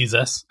picture of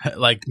Jesus,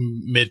 like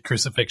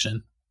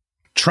mid-crucifixion.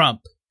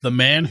 Trump, the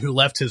man who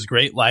left his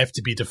great life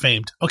to be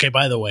defamed. Okay,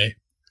 by the way,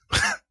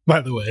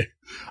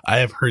 I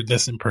have heard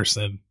this in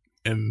person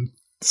and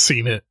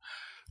seen it.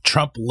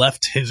 Trump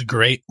left his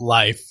great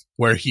life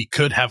where he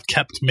could have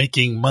kept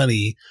making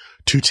money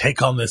to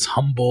take on this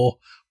humble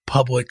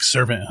public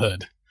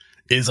servanthood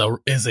is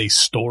a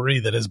story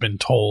that has been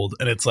told.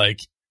 And it's like,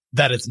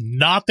 that is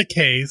not the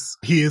case.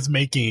 He is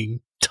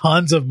making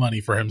tons of money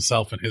for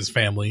himself and his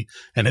family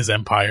and his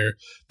empire.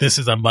 This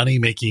is a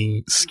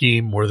money-making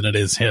scheme more than it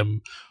is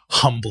him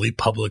humbly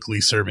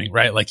publicly serving,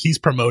 right? Like, he's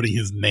promoting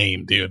his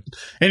name, dude.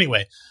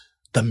 Anyway,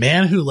 the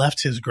man who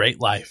left his great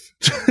life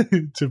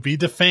to be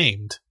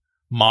defamed,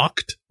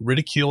 mocked,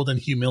 ridiculed, and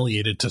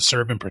humiliated to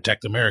serve and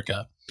protect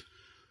America.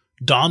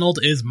 Donald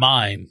is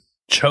mine,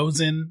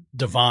 chosen,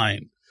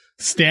 divine.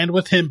 Stand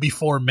with him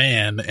before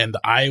man, and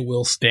I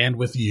will stand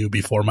with you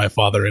before my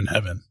Father in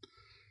heaven.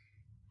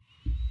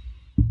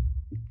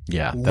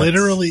 Yeah.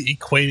 Literally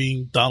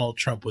equating Donald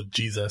Trump with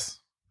Jesus.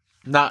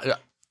 Not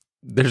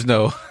there's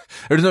no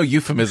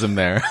euphemism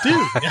there.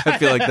 Dude. I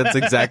feel like that's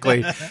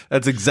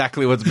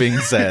exactly what's being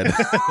said.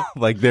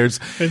 Like there's,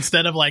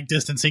 instead of like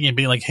distancing and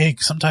being like, hey,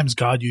 sometimes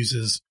God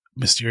uses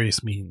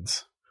mysterious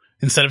means.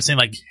 Instead of saying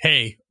like,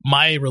 hey,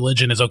 my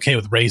religion is okay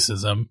with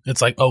racism,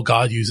 it's like, oh,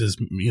 God uses,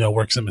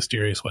 works in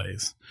mysterious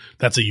ways.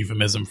 That's a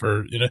euphemism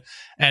for,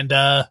 and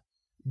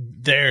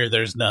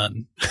there's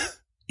none.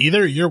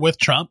 Either you're with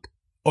Trump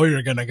or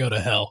you're going to go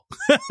to hell.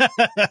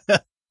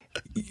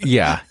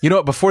 Yeah. You know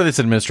what? Before this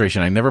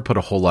administration, I never put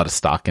a whole lot of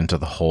stock into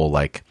the whole,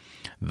 like,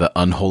 the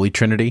unholy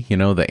trinity,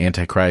 the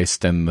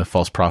Antichrist and the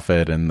false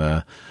prophet and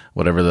the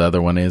whatever the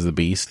other one is, the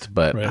beast.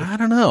 But right. I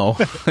don't know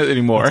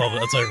anymore.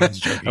 That's all everyone's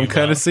joking I'm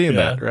kind of seeing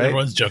that, right?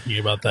 Everyone's joking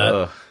about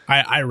that.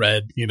 I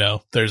read,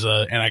 there's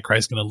a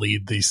Antichrist going to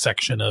lead the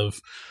section of,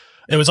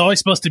 it was always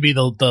supposed to be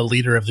the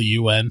leader of the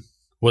UN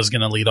was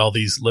going to lead all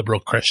these liberal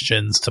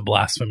Christians to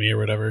blasphemy or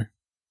whatever.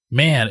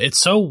 Man, it's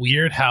so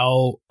weird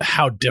how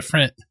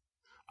different.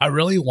 I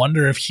really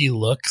wonder if he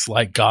looks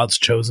like God's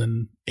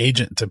chosen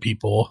agent to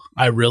people.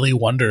 I really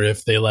wonder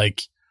if they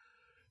like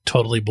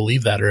totally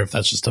believe that, or if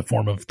that's just a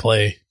form of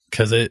play.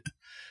 Because it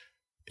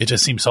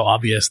just seems so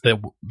obvious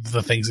that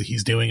the things that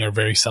he's doing are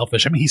very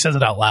selfish. I mean, he says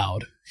it out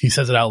loud. He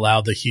says it out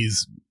loud that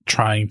he's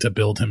trying to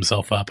build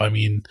himself up. I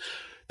mean,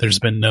 there's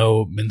been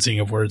no mincing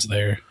of words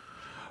there.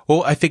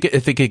 Well, I think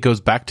it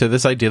goes back to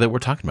this idea that we're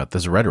talking about.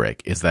 This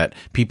rhetoric is that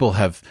people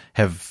have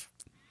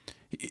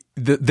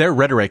their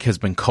rhetoric has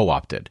been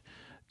co-opted.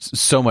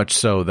 So much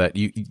so that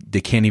they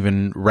can't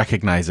even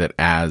recognize it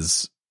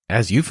as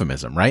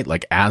euphemism, right?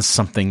 Like as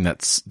something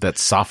that's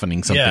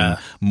softening something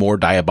more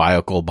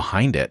diabolical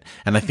behind it.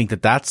 And I think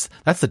that's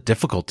the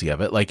difficulty of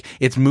it. Like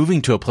it's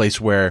moving to a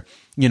place where,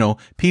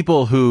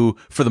 people who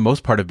for the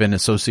most part have been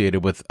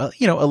associated with, a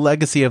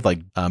legacy of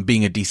like,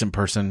 being a decent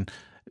person,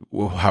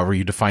 however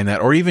you define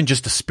that, or even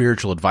just a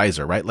spiritual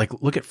advisor, right?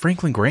 Like look at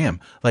Franklin Graham.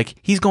 Like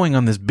he's going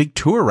on this big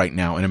tour right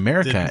now in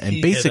America. Didn't and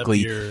he basically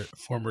hit up your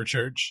former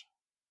church.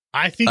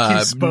 I think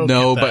he spoke.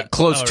 No, at but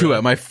close to really?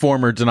 it. My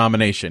former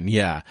denomination.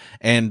 Yeah.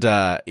 And,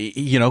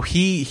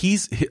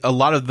 he's a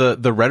lot of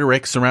the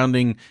rhetoric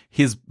surrounding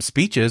his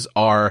speeches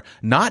are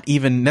not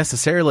even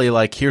necessarily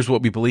like, here's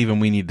what we believe and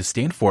we need to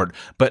stand for it,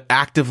 but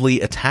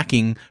actively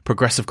attacking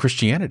progressive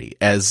Christianity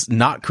as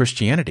not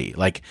Christianity.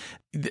 Like,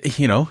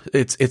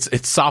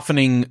 it's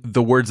softening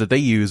the words that they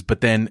use, but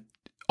then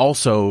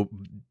also,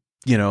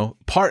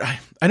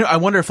 I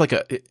wonder if like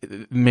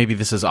maybe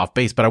this is off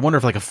base, but I wonder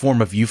if like a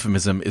form of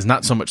euphemism is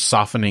not so much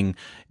softening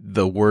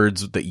the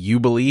words that you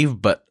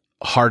believe, but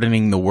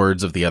hardening the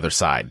words of the other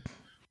side.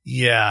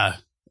 Yeah,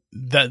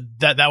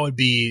 that would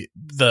be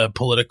the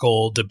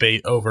political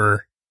debate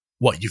over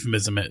what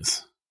euphemism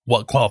is,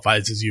 what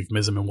qualifies as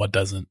euphemism and what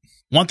doesn't.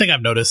 One thing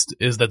I've noticed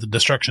is that the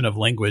destruction of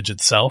language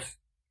itself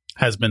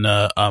has been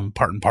a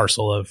part and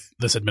parcel of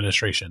this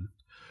administration,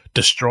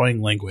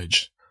 destroying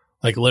language.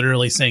 Like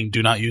literally saying,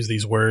 do not use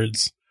these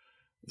words,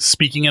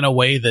 speaking in a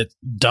way that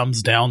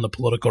dumbs down the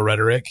political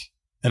rhetoric.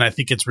 And I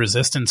think it's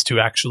resistance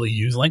to actually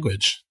use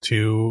language,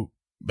 to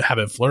have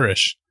it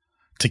flourish,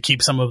 to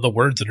keep some of the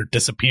words that are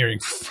disappearing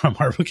from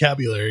our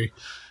vocabulary.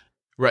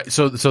 Right.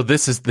 So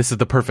this is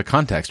the perfect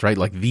context, right?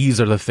 Like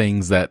these are the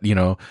things that,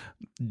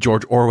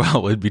 George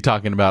Orwell would be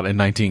talking about in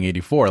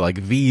 1984.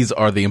 Like these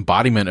are the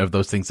embodiment of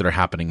those things that are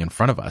happening in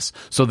front of us.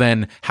 So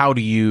then how do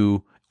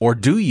you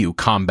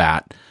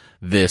combat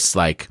this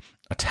like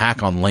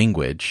attack on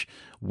language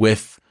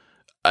with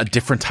a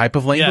different type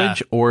of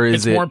language, or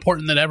is it more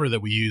important than ever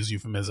that we use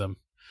euphemism?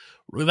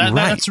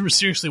 That's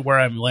seriously where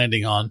I'm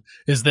landing on,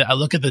 is that I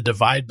look at the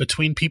divide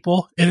between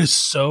people. It is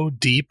so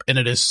deep and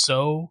it is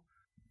so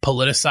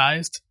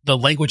politicized. The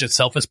language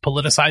itself is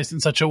politicized in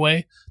such a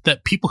way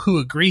that people who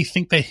agree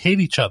think they hate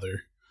each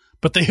other,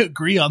 but they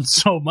agree on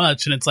so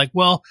much. And it's like,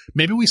 well,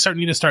 maybe we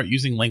need to start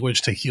using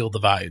language to heal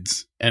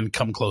divides and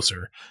come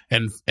closer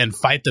and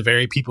fight the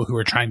very people who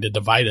are trying to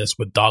divide us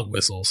with dog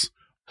whistles.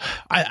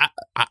 I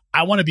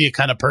want to be a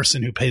kind of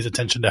person who pays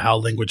attention to how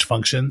language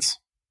functions.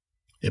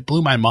 It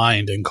blew my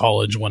mind in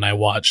college when I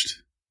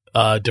watched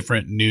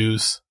different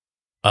news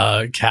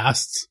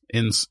casts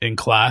in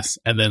class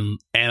and then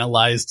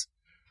analyzed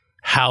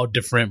how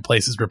different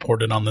places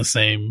reported on the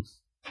same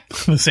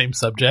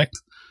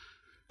subject.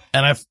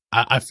 And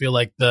I feel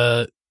like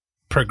the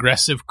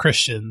progressive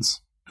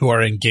Christians who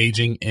are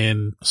engaging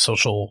in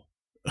social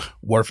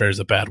warfare is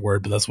a bad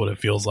word, but that's what it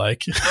feels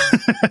like.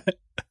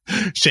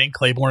 Shane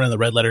Claiborne and the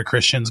Red Letter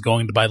Christians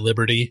going to buy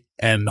liberty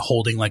and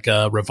holding like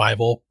a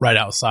revival right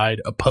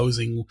outside,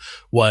 opposing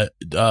what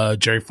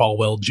Jerry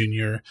Falwell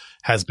Jr.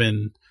 has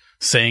been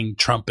saying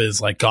Trump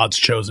is like God's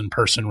chosen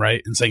person,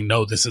 right? And saying,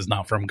 no, this is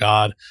not from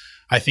God.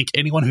 I think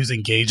anyone who's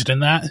engaged in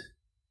that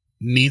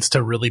needs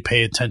to really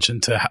pay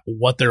attention to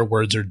what their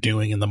words are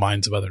doing in the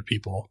minds of other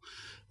people.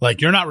 Like,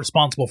 you're not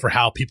responsible for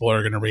how people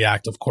are going to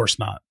react. Of course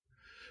not.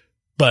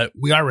 But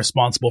we are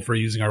responsible for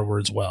using our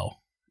words well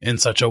in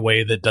such a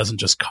way that doesn't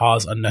just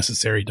cause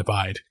unnecessary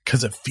divide,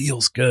 because it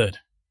feels good.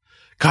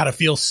 God, it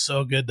feels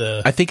so good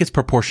to... I think it's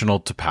proportional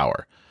to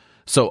power.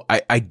 So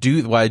I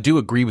do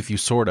agree with you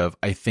sort of.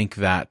 I think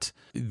that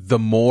the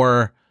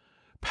more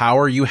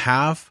power you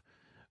have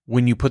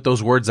when you put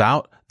those words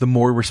out, the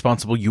more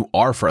responsible you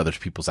are for other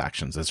people's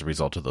actions as a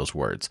result of those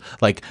words.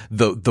 Like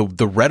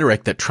the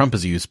rhetoric that Trump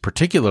has used,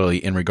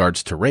 particularly in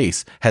regards to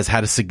race, has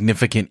had a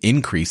significant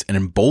increase and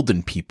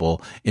emboldened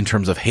people in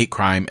terms of hate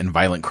crime and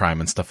violent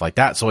crime and stuff like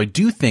that. So I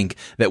do think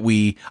that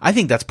I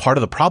think that's part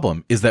of the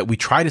problem, is that we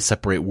try to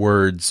separate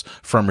words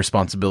from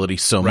responsibility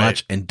so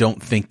much and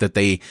don't think that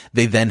they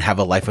then have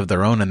a life of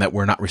their own and that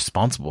we're not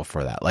responsible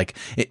for that. Like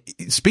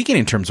speaking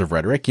in terms of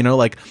rhetoric,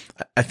 like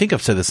I think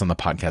I've said this on the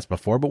podcast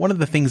before, but one of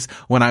the things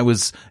when I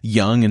was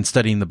young and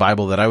studying the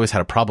Bible that I always had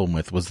a problem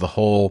with was the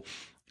whole,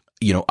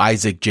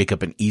 Isaac,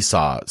 Jacob, and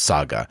Esau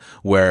saga,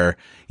 where,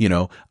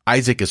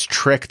 Isaac is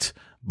tricked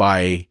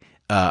by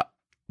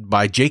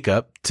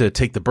Jacob to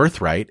take the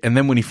birthright. And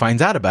then when he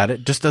finds out about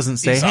it, just doesn't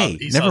say,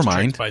 Esau's never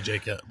mind. By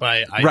Jacob,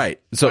 by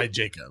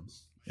Jacob.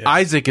 Yeah.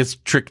 Isaac is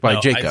tricked by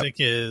Jacob.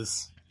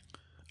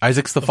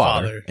 Isaac's the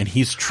father, and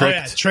he's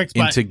tricked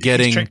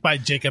by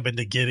Jacob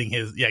into getting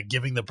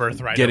the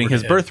birthright. Getting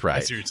his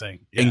birthright. That's what you're saying.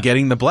 Yeah. And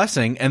getting the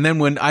blessing. And then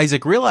when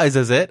Isaac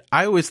realizes it,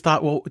 I always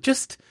thought, well,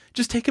 just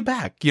take it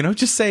back,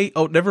 just say,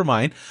 oh, never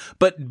mind.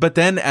 But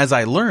then as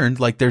I learned,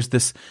 like there's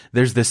this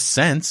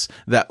sense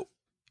that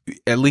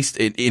at least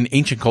in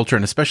ancient culture,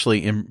 and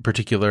especially in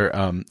particular,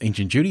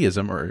 ancient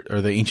Judaism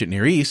or the ancient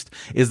Near East,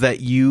 is that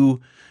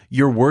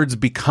your words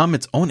become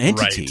its own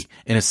entity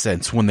in a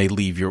sense when they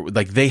leave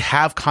they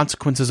have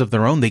consequences of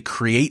their own. They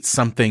create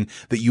something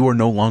that you are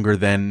no longer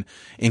then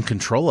in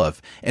control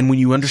of. And when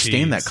you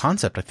understand that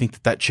concept, I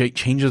think that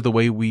changes the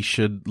way we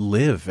should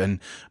live and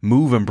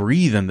move and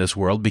breathe in this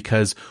world,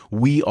 because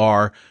we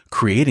are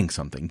creating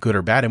something, good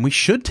or bad, and we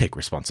should take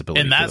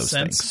responsibility in for that those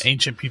sense. things.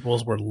 Ancient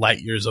peoples were light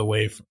years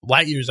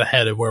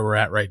ahead of where we're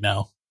at right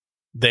now.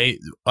 They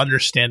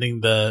understanding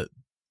the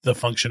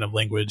function of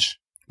language.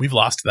 We've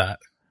lost that.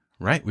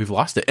 Right. We've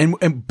lost it.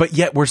 But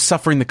yet we're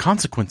suffering the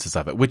consequences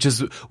of it, which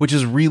is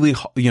really,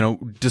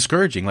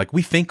 discouraging. Like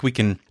we think we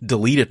can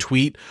delete a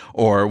tweet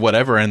or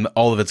whatever and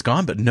all of it's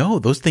gone. But no,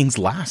 those things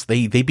last.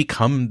 They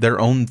become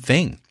their own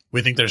thing.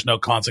 We think there's no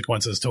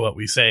consequences to what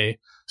we say.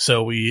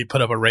 So we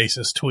put up a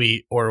racist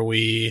tweet, or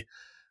we,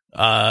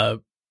 Right.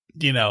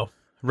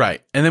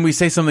 And then we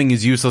say something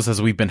as useless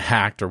as we've been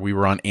hacked or we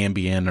were on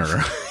Ambien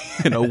or,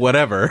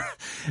 whatever,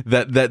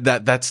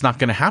 that's not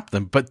going to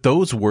happen. But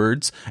those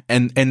words,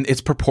 and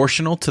it's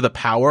proportional to the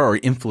power or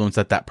influence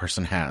that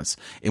person has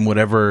in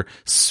whatever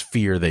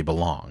sphere they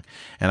belong.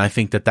 And I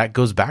think that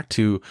goes back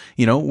to,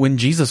 when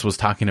Jesus was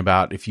talking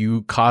about, if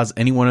you cause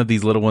any one of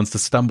these little ones to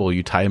stumble,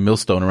 you tie a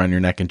millstone around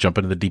your neck and jump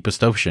into the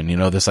deepest ocean.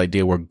 This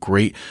idea where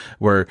great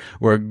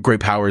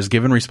power is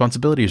given,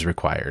 responsibility is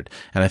required.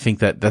 And I think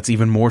that's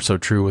even more so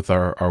true with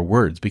our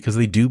words, because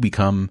they do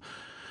become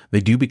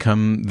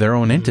their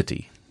own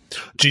entity.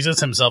 Jesus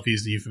himself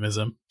used the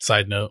euphemism.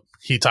 Side note,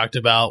 he talked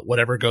about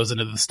whatever goes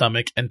into the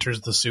stomach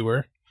enters the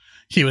sewer.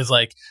 He was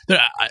like,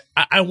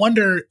 I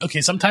wonder,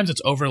 okay, sometimes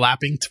it's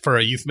overlapping for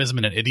a euphemism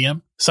and an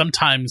idiom.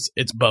 Sometimes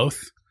it's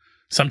both.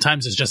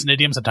 Sometimes it's just an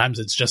idiom. Sometimes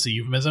it's just a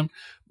euphemism.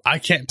 I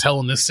can't tell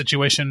in this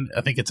situation.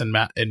 I think it's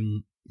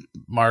in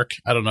Mark.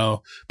 I don't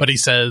know. But he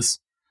says,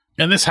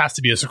 and this has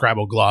to be a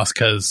scribal gloss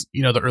because,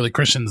 the early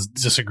Christians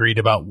disagreed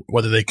about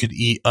whether they could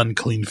eat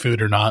unclean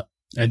food or not.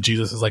 And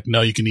Jesus is like, no,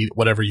 you can eat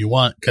whatever you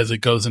want because it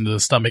goes into the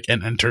stomach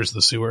and enters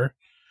the sewer.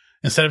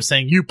 Instead of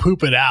saying you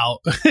poop it out,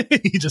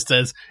 he just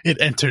says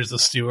it enters the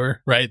sewer,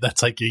 right?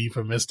 That's like a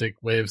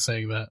euphemistic way of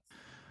saying that.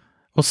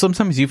 Well,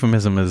 sometimes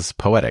euphemism is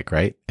poetic,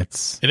 right? It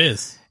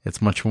is. It's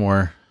much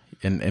more,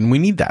 and we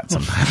need that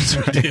sometimes,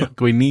 right?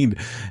 Like we need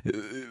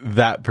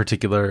that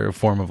particular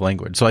form of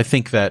language. So I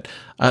think that,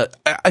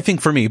 I think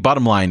for me,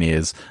 bottom line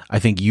is, I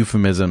think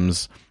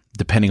euphemisms,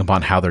 depending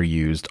upon how they're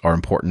used, are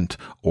important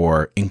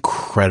or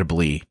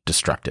incredibly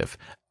destructive.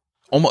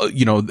 Almost,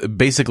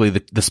 basically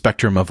the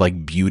spectrum of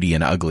like beauty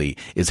and ugly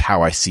is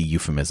how I see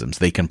euphemisms.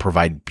 They can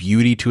provide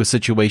beauty to a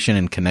situation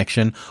and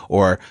connection,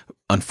 or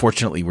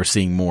unfortunately we're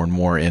seeing more and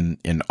more in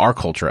our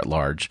culture at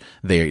large.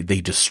 They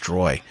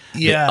destroy.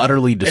 Yeah. They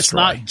utterly destroy. It's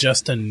not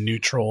just a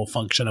neutral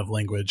function of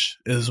language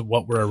is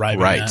what we're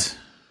arriving at.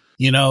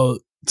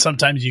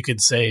 Sometimes you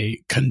could say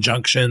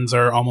conjunctions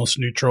are almost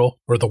neutral,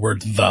 or the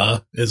word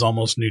the is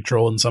almost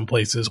neutral in some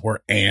places,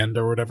 or and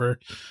or whatever.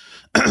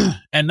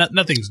 And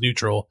nothing's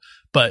neutral,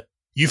 but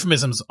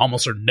euphemisms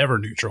almost are never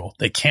neutral.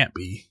 They can't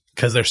be,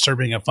 because they're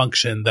serving a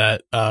function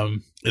that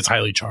is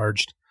highly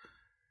charged.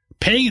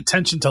 Paying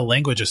attention to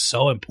language is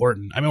so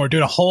important. I mean, we're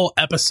doing a whole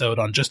episode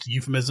on just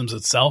euphemisms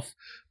itself,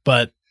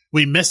 but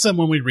we miss them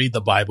when we read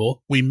the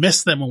Bible. We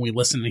miss them when we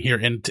listen to hear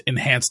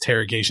enhanced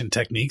interrogation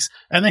techniques,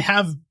 and they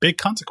have big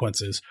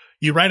consequences.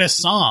 You write a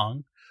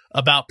song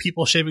about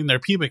people shaving their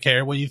pubic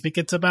hair when you think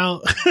it's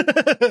about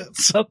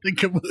something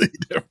completely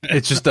different.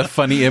 It's just a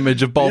funny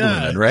image of bald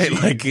women, right?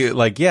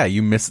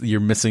 You're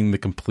missing the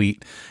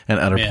complete and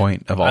utter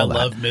point of all that.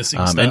 I love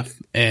missing stuff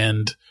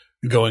and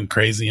going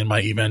crazy in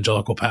my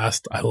evangelical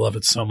past. I love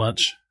it so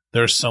much.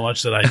 There's so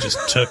much that I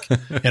just took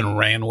and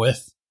ran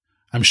with.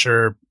 I'm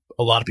sure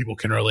a lot of people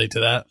can relate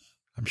to that.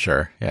 I'm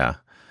sure. Yeah.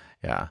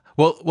 Yeah.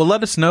 Well,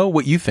 let us know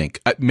what you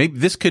think. Maybe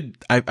this could,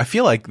 I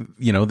feel like,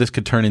 this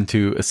could turn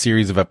into a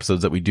series of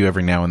episodes that we do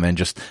every now and then,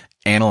 just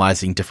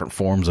analyzing different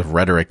forms of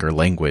rhetoric or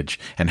language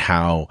and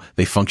how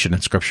they function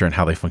in scripture and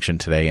how they function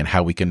today, and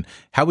how we can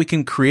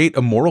create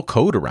a moral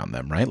code around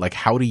them, right? Like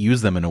how to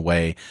use them in a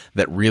way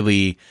that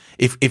really,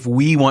 if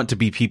we want to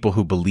be people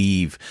who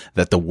believe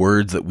that the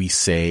words that we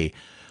say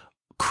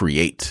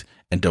create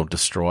and don't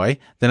destroy,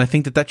 then I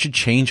think that should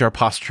change our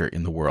posture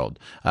in the world.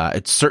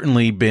 It's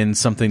certainly been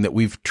something that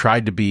we've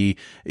tried to be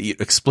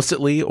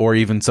explicitly or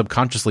even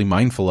subconsciously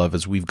mindful of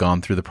as we've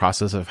gone through the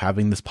process of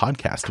having this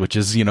podcast, which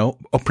is,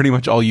 pretty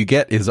much all you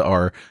get is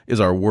our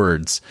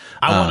words.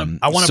 I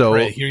want to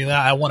pray. Hearing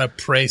that, I want to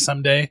pray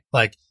someday,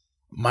 like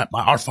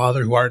our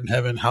Father who art in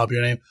heaven, hallowed be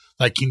your name.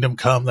 Thy kingdom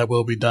come, thy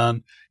will be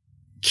done.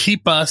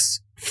 Keep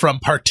us from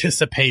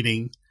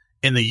participating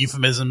in the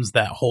euphemisms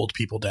that hold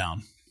people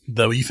down.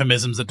 The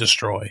euphemisms that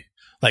destroy.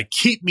 Like,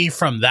 keep me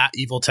from that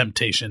evil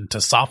temptation to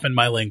soften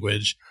my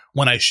language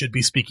when I should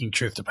be speaking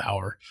truth to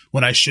power,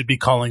 when I should be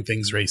calling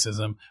things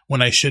racism,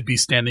 when I should be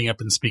standing up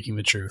and speaking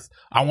the truth.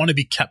 I want to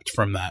be kept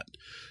from that,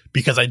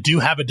 because I do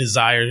have a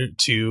desire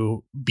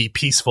to be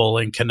peaceful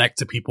and connect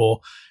to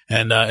people.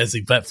 And as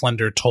Yvette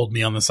Flender told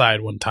me on the side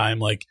one time,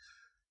 like,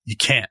 you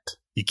can't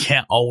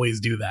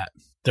always do that.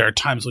 There are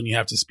times when you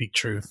have to speak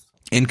truth.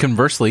 And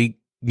conversely,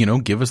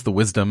 give us the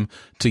wisdom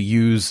to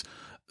use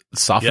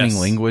softening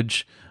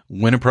language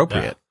when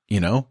appropriate.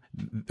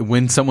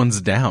 When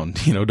someone's down,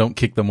 don't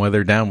kick them while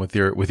they're down with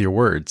your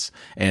words,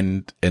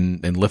 and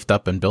lift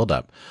up and build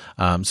up.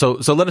 So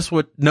let us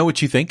know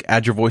what you think.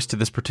 Add your voice to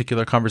this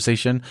particular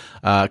conversation.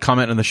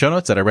 Comment in the show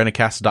notes at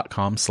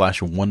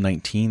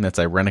irenicast.com/119. That's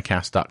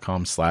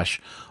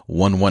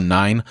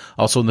irenicast.com/119.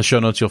 Also in the show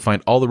notes, you'll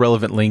find all the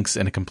relevant links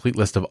and a complete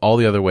list of all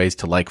the other ways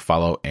to like,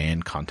 follow,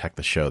 and contact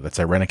the show. That's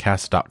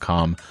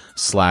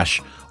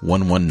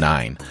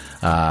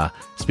irenicast.com/119.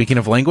 Speaking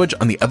of language,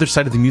 on the other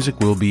side of the music,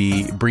 we'll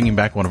be bringing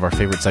back one of our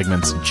favorite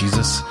segments,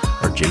 Jesus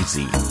or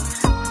Jay-Z.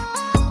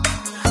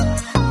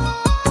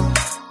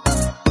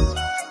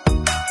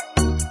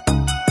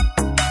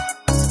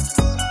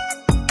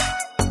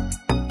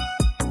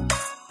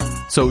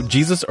 So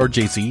Jesus or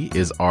Jay-Z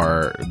is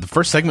the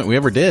first segment we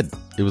ever did.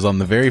 It was on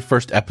the very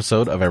first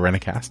episode of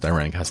Irenicast,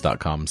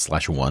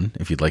 irenicast.com/1,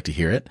 if you'd like to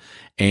hear it.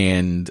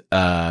 And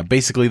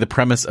basically the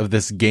premise of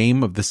this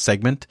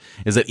segment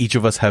is that each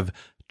of us have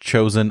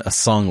chosen a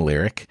song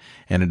lyric,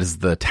 and it is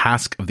the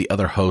task of the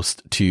other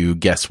host to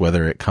guess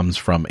whether it comes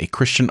from a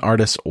Christian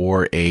artist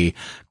or a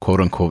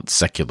quote-unquote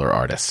secular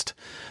artist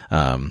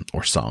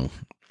or song.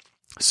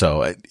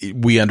 So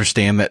we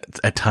understand that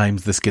at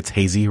times this gets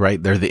hazy,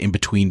 right? They're the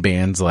in-between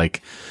bands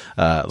like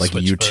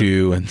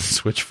U2 and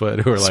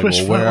Switchfoot, who are like,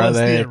 well, where are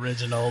they? The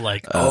original,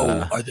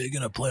 are they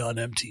going to play on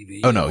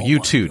MTV? Oh no,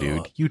 U2,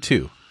 dude.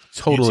 U2.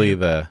 Totally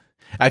U2.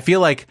 I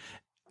feel like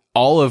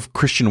all of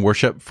Christian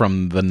worship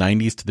from the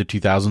 90s to the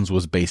 2000s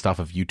was based off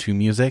of U2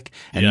 music,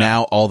 and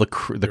now all the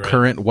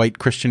current white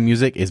Christian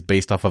music is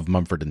based off of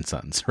Mumford and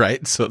Sons,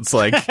 right? So it's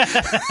like,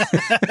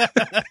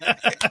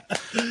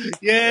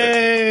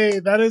 yay!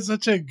 That is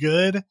such a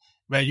good,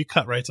 man. You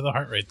cut right to the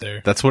heart right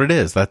there. That's what it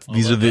is.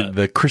 These are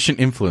the Christian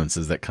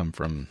influences that come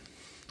from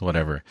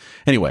whatever.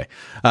 Anyway,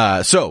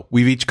 so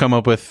we've each come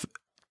up with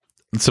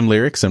some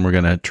lyrics, and we're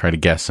going to try to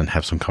guess and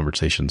have some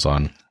conversations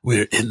on.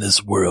 We're in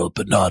this world,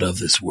 but not of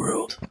this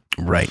world.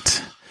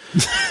 Right.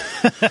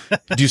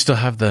 Do you still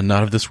have the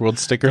not of this world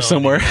sticker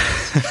somewhere?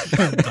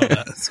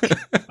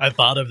 I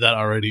thought of that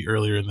already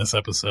earlier in this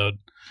episode.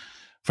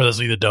 For those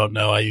of you that don't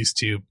know, I used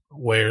to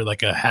wear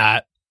like a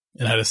hat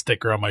and had a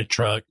sticker on my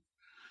truck.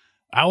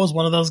 I was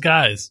one of those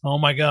guys. Oh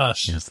my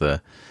gosh. It was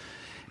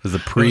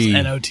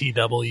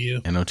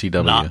NOTW.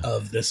 NOTW. Not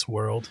of this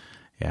world.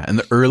 Yeah. In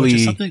the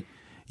early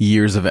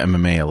years of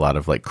MMA, a lot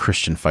of like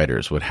Christian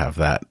fighters would have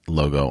that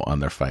logo on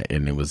their fight,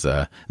 and it was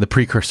the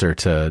precursor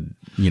to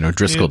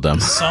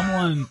Driscolldom.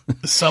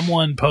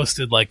 Someone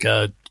posted like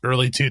a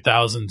early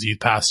 2000s youth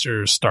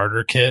pastor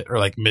starter kit, or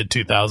like mid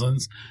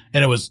 2000s,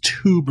 and it was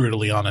too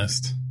brutally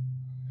honest.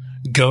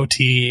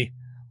 Goatee,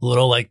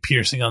 little like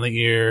piercing on the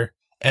ear,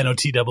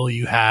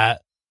 NOTW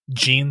hat,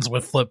 jeans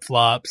with flip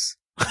flops.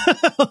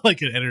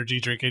 Like an energy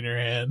drink in your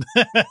hand.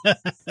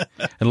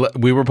 And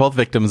we were both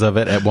victims of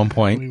it at one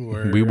point.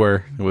 We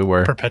were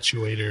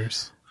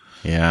perpetuators.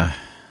 Yeah.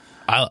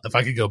 If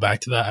I could go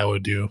back to that, I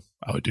would do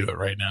it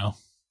right now.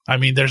 I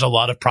mean, there's a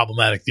lot of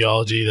problematic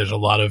theology. There's a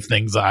lot of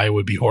things I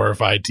would be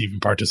horrified to even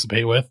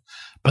participate with.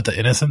 But the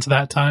innocence of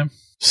that time,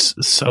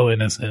 so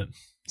innocent,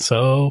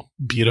 so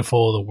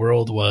beautiful. The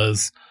world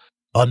was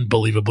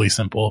unbelievably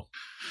simple.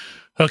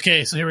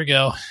 Okay, so here we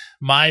go.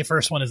 My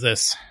first one is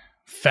this.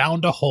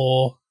 Found a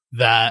hole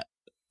that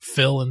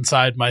fill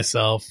inside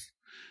myself,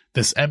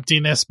 this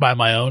emptiness by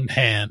my own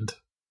hand,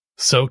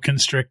 so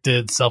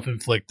constricted,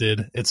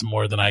 self-inflicted, it's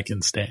more than I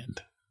can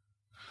stand.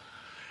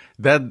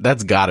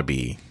 That's gotta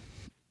be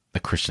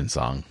a Christian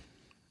song.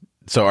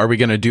 So are we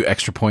going to do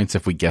extra points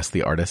if we guess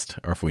the artist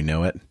or if we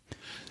know it?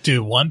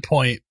 Do 1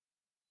 point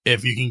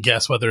if you can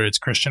guess whether it's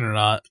Christian or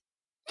not,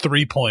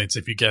 3 points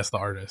if you guess the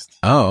artist.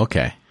 Oh,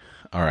 okay.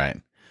 All right.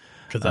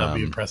 Because that would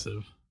be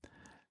impressive.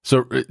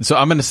 So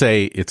I'm going to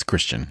say it's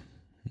Christian.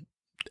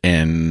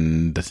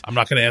 And I'm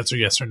not going to answer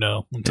yes or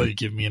no until you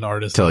give me an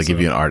artist. Until I give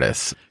you an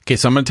artist. Okay,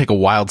 so I'm going to take a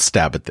wild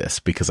stab at this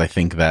because I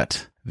think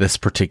that this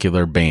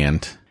particular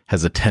band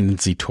has a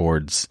tendency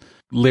towards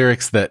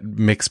lyrics that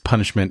mix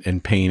punishment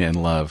and pain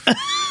and love.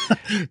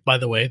 By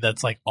the way,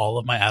 that's like all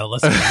of my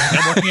adolescent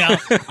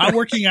life. I'm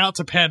working out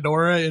to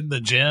Pandora in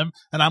the gym,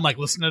 and I'm like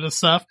listening to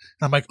stuff,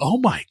 and I'm like, oh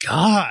my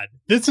God,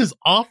 this is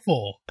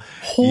awful.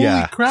 Holy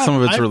crap.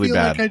 Some of it's really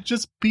bad. Like I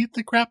just beat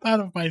the crap out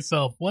of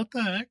myself. What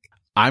the heck?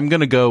 I'm going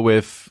to go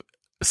with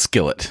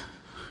Skillet.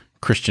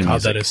 Christian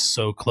music. That is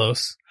so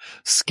close.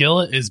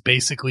 Skillet is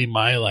basically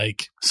my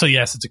so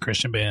yes, it's a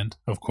Christian band,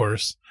 of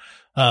course.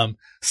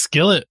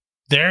 Skillet,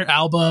 their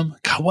album,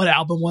 God, what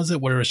album was it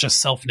where it was just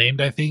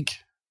self-named, I think?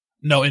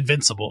 No,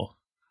 Invincible.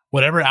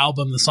 Whatever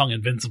album the song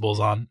Invincible's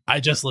on, I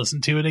just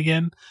listened to it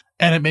again,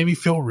 and it made me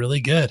feel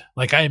really good.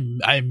 Like, I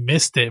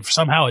missed it.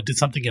 Somehow it did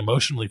something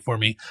emotionally for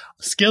me.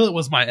 Skillet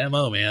was my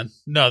MO, man.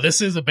 No,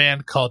 this is a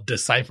band called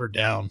Decipher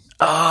Down.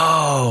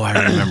 Oh,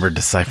 I remember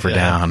Decipher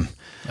Down.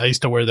 I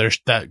used to wear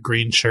that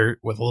green shirt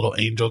with a little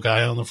angel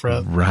guy on the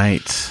front.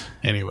 Right.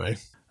 Anyway.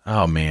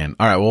 Oh, man.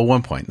 All right, well,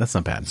 1 point. That's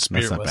not bad.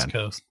 Spirit That's not West bad.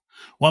 Coast.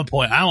 1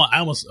 point.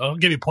 I'll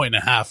give you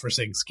 1.5 for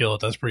saying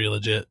Skillet. That's pretty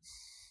legit.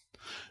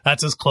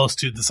 That's as close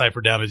to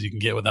Decipher Down as you can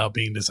get without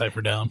being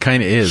Decipher Down.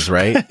 Kind of is,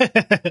 right?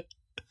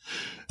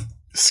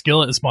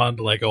 Skillet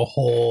spawned like a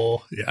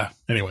whole... Yeah.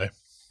 Anyway.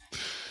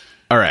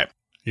 All right.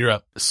 You're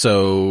up.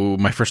 So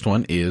my first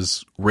one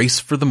is Race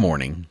for the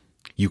Morning.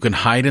 You can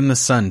hide in the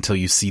sun till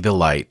you see the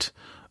light.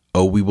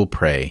 Oh, we will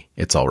pray.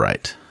 It's all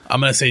right. I'm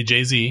going to say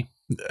Jay-Z,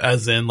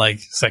 as in like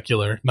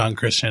secular,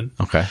 non-Christian.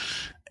 Okay.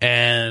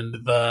 And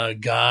the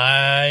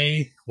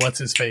guy, what's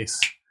his face?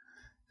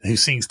 Who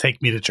sings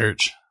Take Me to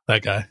Church?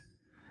 That guy.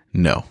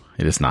 No,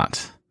 it is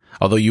not.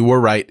 Although you were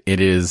right, it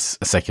is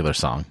a secular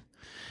song.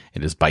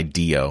 It is by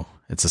Dio.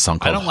 It's a song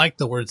called... I don't like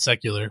the word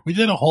secular. We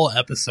did a whole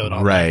episode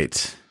on Right.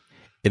 that.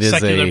 It is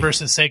secular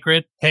versus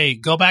sacred. Hey,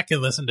 go back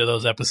and listen to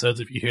those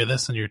episodes if you hear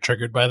this and you're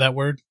triggered by that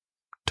word.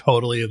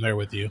 Totally in there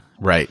with you.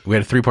 Right. We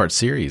had a 3-part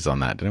series on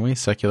that, didn't we?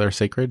 Secular,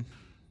 sacred?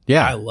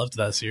 Yeah. I loved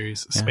that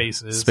series. Yeah.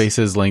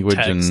 Spaces, language,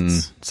 texts, and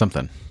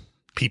something.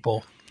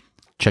 People.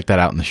 Check that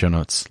out in the show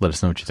notes. Let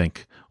us know what you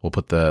think. We'll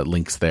put the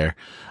links there.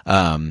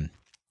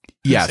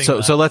 Yeah.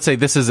 So let's say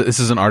this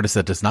is an artist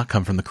that does not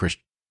come from the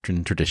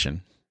Christian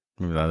tradition.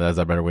 That's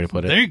a better way to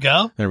put it. There you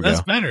go. There we That's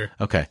go. better.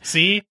 Okay.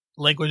 See,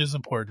 language is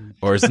important.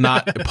 Or it's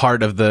not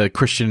part of the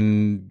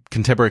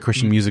contemporary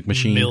Christian music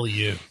machine.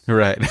 Milieu.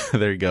 Right.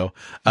 There you go.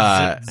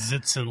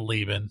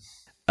 Zitzenleben.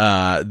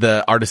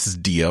 The artist is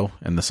Dio,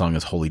 and the song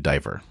is Holy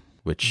Diver,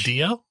 which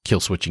Dio?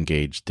 Killswitch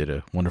Engage did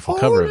a wonderful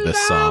cover of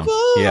this song.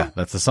 Yeah,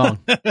 that's the song.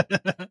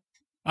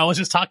 I was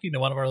just talking to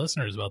one of our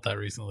listeners about that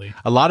recently.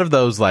 A lot of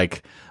those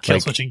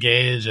Killswitch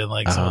Engage and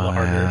some of the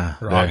harder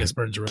August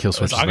Burns Red.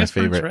 Killswitch is my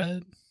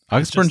favorite.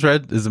 August Burns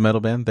Red is a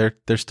metal band.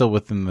 They're still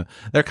within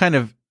they're kind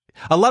of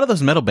a lot of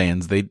those metal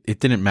bands. It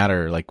didn't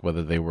matter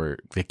whether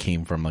they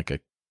came from a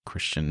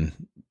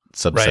Christian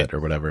subset or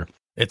whatever.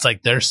 It's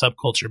like their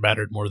subculture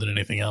mattered more than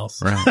anything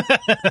else. Right.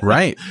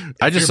 Right.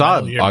 I just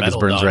saw August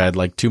Burns Red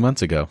 2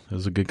 months ago. It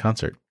was a good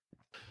concert.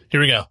 Here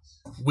we go.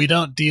 We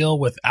don't deal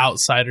with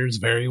outsiders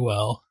very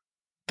well.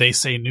 They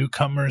say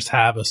newcomers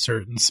have a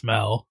certain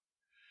smell.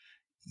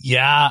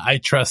 Yeah, I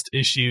trust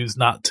issues,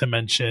 not to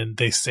mention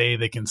they say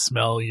they can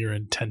smell your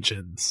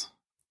intentions.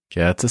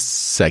 Yeah, it's a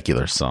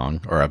secular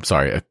song. Or I'm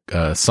sorry,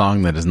 a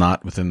song that is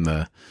not within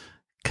the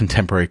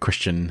contemporary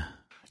Christian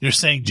You're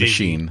saying Jay-Z.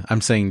 machine.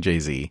 I'm saying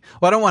Jay-Z.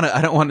 Well,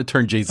 I don't want to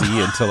turn Jay-Z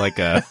into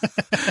a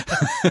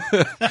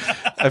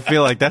I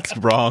feel like that's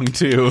wrong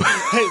too.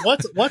 Hey,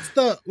 what's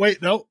the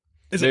wait, no.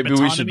 Is Maybe it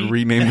metonymy? we should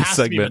rename the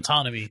segment.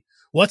 Metonymy.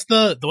 What's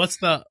the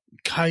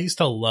God, I used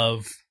to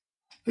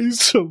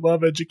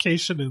love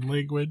education and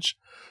language.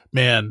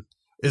 Man,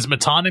 is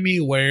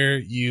metonymy where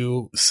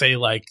you say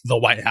the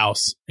White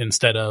House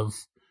instead of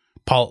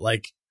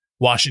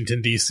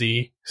Washington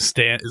D.C.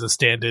 is a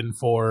stand-in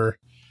for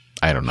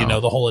I don't know.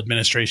 The whole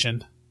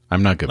administration.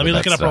 I'm not good. Let me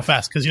look it up real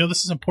fast because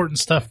this is important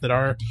stuff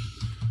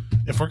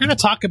if we're going to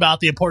talk about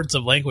the importance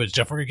of language,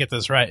 Jeff, we're going to get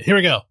this right. Here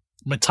we go.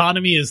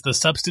 Metonymy is the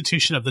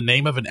substitution of the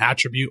name of an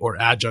attribute or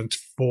adjunct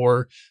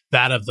for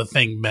that of the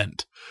thing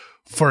meant.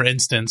 For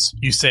instance,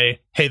 you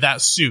say, hey,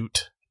 that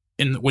suit,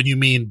 when you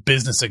mean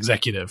business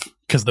executive,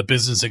 because the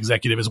business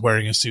executive is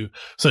wearing a suit.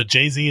 So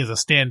Jay-Z is a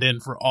stand-in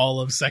for all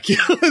of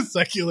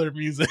secular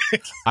music.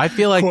 I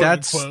feel like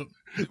that's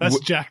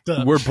jacked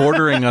up. We're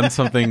bordering on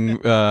something,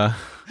 well,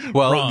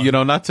 wrong.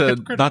 Not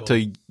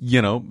to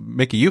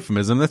make a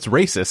euphemism. That's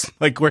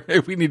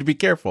racist. We need to be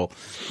careful.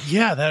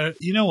 Yeah,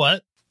 you know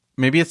what?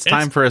 Maybe it's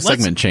time for a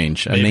segment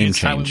change, a name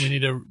change. We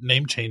need to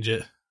name change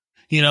it.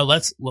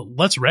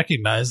 Let's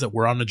recognize that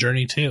we're on a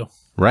journey too.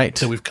 Right.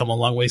 So we've come a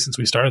long way since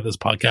we started this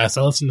podcast.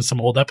 I listened to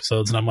some old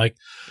episodes and I'm like,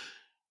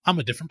 I'm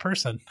a different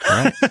person.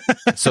 Right.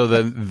 So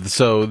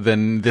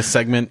then this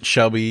segment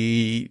shall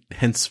be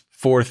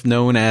henceforth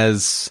known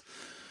as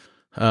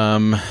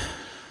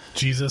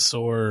Jesus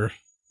or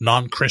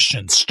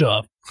non-Christian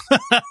stuff.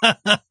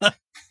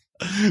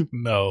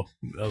 No,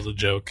 that was a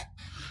joke.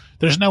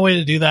 There's no way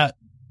to do that.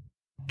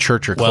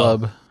 Church or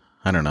club?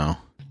 I don't know.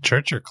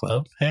 Church or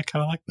club? Hey, I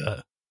kind of like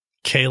that.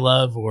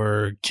 K-love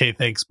or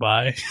K-thanks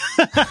bye.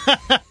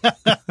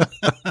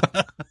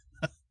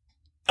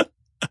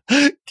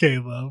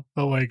 K-love.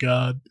 Oh my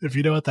God. If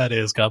you know what that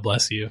is, God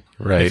bless you.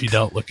 Right. If you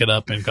don't, look it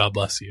up and God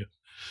bless you.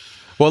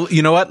 Well,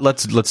 you know what?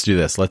 Let's do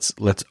this.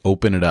 Let's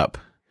open it up.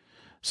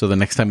 So the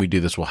next time we do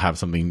this, we'll have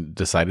something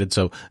decided.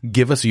 So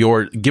give us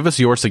your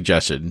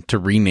suggestion to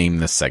rename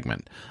this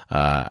segment.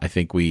 I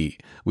think we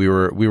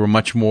were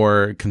much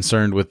more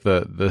concerned with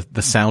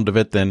the sound of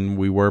it than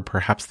we were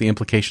perhaps the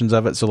implications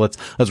of it. So let's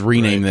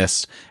rename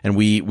this, and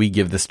we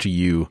give this to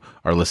you,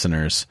 our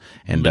listeners,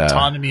 and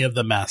autonomy of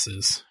the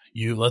masses.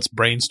 Let's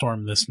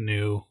brainstorm this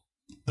new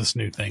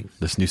thing,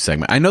 this new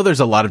segment. I know there's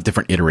a lot of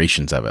different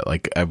iterations of it.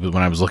 Like when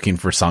I was looking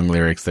for song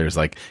lyrics, there's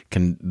like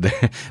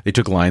they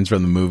took lines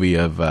from the movie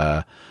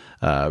of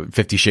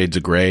 50 Shades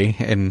of Grey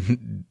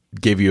and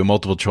gave you a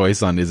multiple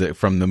choice on, is it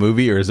from the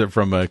movie or is it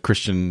from a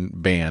Christian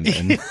band?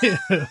 And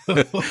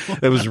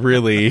it was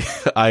really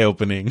eye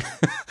opening.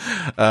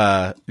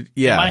 Yeah.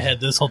 In my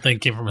head, this whole thing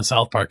came from a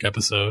South Park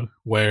episode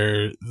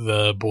where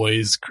the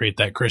boys create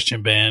that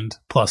Christian band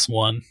Plus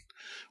One,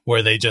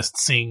 where they just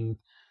sing.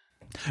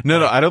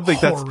 No, I don't think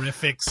that's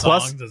horrific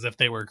songs as if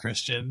they were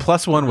Christian.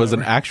 Plus One was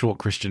an actual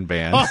Christian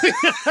band,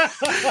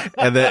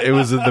 and that it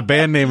was the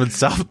band name in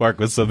South Park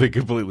was something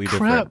completely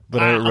different.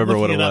 But I don't remember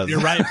what it was. You're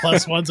right.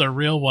 Plus One's a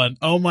real one.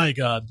 Oh my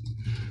God!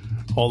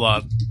 Hold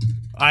on,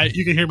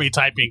 you can hear me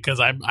typing because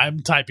I'm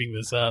typing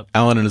this up.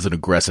 Alan is an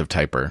aggressive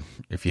typer.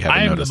 If you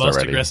haven't noticed already,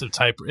 I am the most aggressive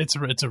typer.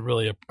 It's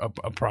really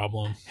a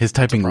problem. His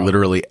typing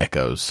literally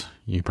echoes.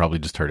 You probably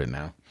just heard it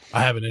now.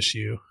 I have an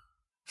issue.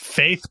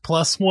 Faith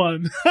Plus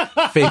One.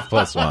 Faith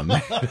Plus One.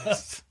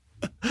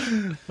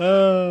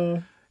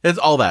 It's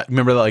all that.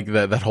 Remember, like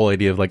that whole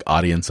idea of like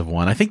audience of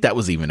one. I think that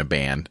was even a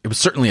band. It was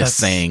certainly a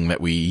saying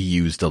that we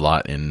used a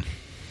lot in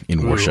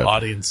worship.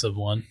 Audience of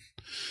one.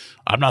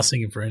 I'm not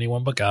singing for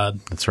anyone but God.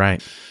 That's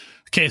right.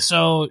 Okay,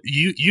 so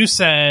you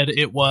said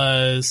it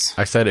was.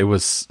 I said it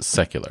was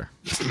secular,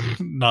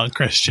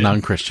 non-Christian,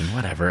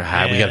 whatever. We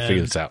got to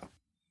figure this out.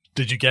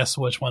 Did you guess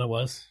which one it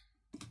was?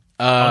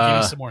 I'll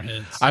give you some more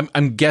hints.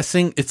 I'm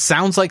guessing it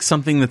sounds like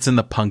something that's in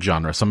the punk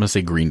genre, so I'm going to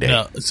say Green Day.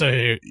 No,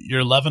 so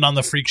you're loving on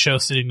the freak show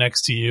sitting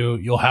next to you.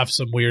 You'll have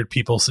some weird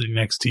people sitting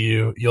next to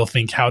you. You'll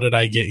think, how did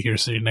I get here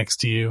sitting next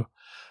to you?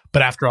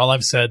 But after all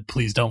I've said,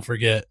 please don't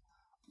forget,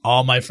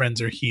 all my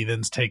friends are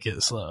heathens, take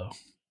it slow.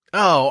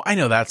 Oh, I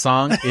know that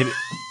song.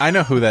 I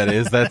know who that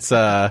is. That's,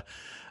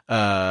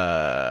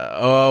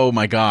 oh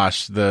my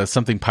gosh, the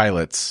Something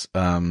Pilots.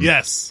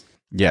 Yes.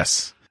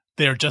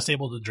 They're just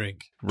able to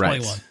drink.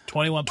 Right.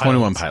 21 pilots.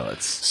 21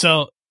 pilots.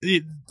 So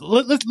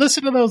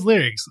listen to those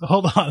lyrics.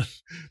 Hold on.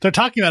 They're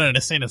talking about an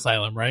insane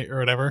asylum, right? Or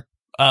whatever.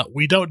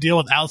 We don't deal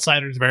with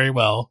outsiders very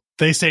well.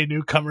 They say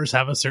newcomers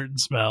have a certain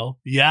smell.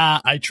 Yeah,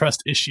 I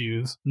trust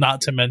issues.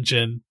 Not to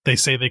mention, they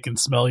say they can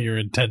smell your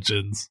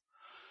intentions.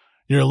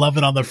 You're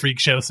loving on the freak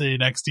show sitting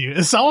next to you.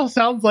 It all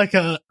sounds like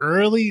a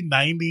early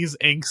 90s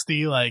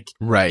angsty, like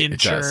right, in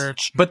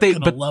church. But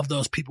love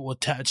those people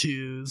with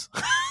tattoos.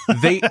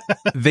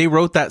 they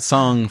wrote that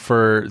song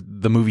for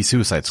the movie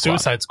Suicide Squad.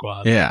 Suicide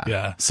Squad.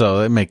 Yeah. So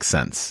it makes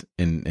sense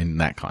in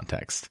that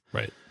context.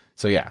 Right.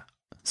 So yeah.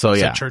 So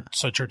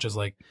church is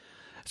like.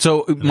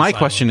 So my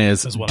question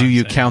is do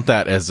you saying. count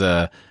that as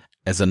a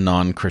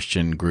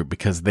non-Christian group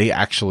because they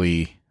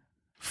actually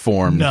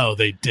formed? No,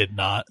 they did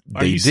not.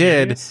 They did.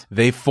 Serious?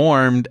 They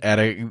formed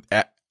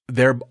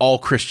they're all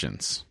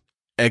Christians,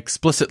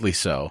 explicitly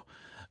so,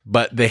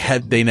 but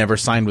they never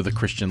signed with a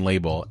Christian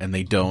label, and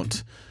they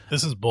don't.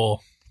 This is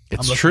bull.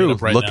 It's true.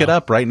 Look it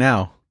up right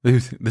now.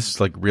 This is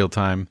like real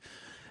time.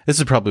 This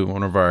is probably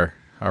one of our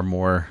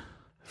more.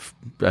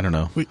 I don't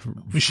know.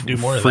 We should do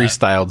more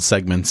freestyled of that.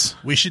 Segments.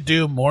 We should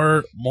do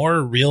more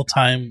real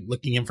time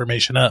looking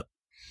information up.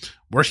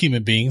 We're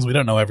human beings. We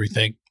don't know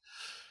everything.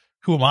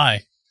 Who am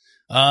I?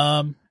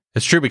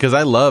 It's true because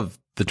I love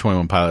the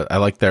 21 Pilots. I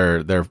like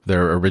their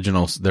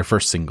original, their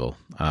first single.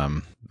 I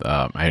can't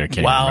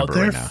even remember right now.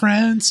 They're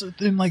friends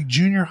in like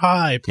junior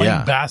high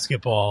playing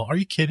basketball. Are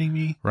you kidding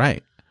me?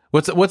 Right.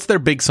 What's their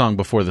big song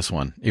before this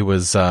one? It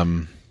was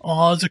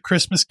it's a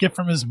Christmas gift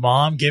from his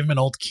mom. Gave him an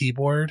old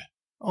keyboard.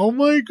 Oh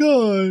my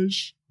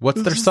gosh.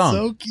 What's their song?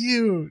 So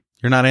cute.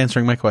 You're not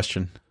answering my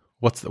question.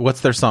 What's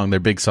their song? Their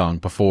big song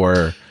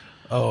before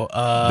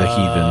the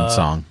Heathen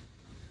song.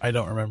 I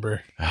don't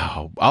remember.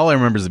 Oh, all I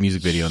remember is the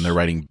music video, and they're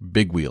riding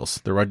big wheels.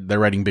 They're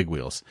riding big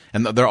wheels,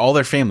 and all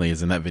their family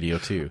is in that video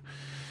too.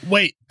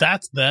 Wait,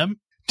 that's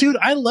them, dude!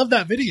 I love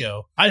that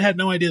video. I had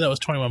no idea that was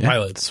 21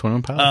 Pilots.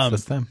 21 Pilots.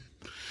 That's them.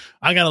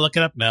 I gotta look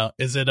it up now.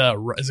 Is it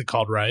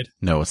called Ride?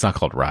 No, it's not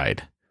called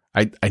Ride.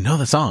 I know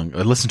the song.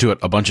 I listened to it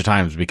a bunch of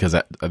times because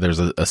there's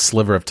a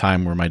sliver of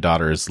time where my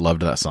daughters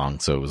loved that song,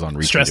 so it was on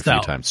repeat a few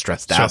times.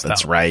 Stressed Out.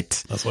 That's right.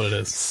 That's what it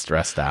is.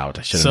 Stressed Out.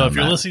 I should have So known if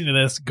you're that. listening to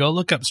this, go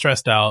look up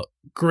Stressed Out.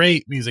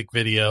 Great music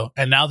video.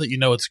 And now that you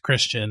know it's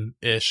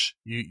Christian-ish,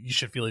 you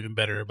should feel even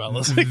better about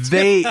listening to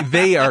it.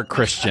 They are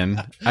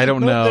Christian. I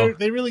don't know.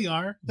 They really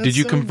are. That's Did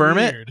you so confirm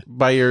weird. it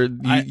by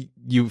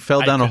you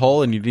fell down a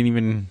hole and you didn't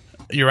even...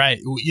 You're right.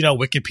 You know,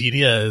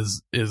 Wikipedia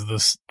is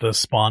the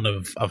spawn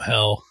of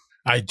hell.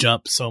 I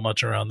jump so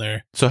much around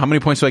there. So how many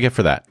points do I get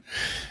for that?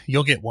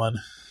 You'll get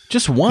one.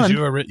 Just one? You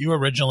were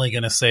originally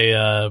going to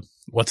say,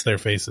 What's Their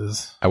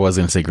Faces? I was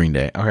going to say Green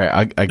Day. Okay,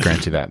 I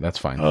grant you that. That's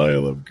fine. Oh, I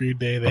love Green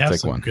Day. They have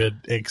some one.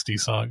 good angsty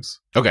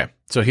songs. Okay,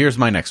 so here's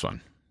my next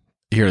one.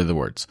 Here are the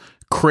words.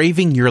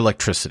 Craving your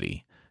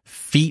electricity.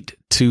 Feet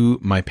to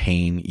my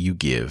pain you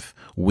give.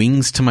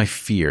 Wings to my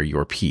fear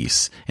your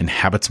peace.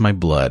 Inhabits my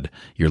blood.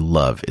 Your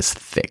love is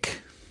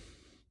thick.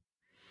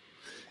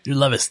 Your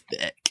love is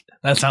thick.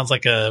 That sounds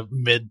like a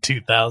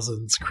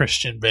mid-2000s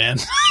Christian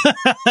band.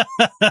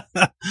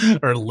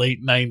 Or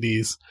late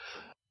 90s.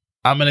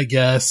 I'm going to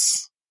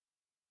guess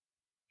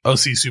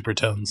OC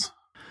Supertones.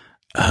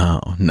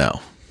 Oh, no.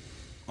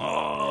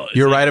 Oh,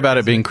 you're right about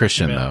it being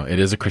Christian, though. It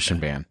is a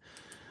Christian band.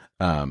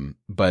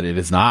 But it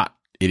is not.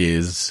 It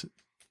is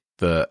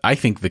I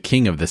think the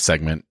king of this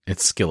segment.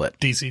 It's Skillet.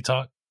 DC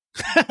Talk.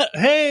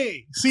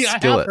 Hey, see,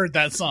 Skillet. I have heard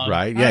that song,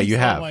 right? Yeah, you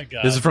have. Oh my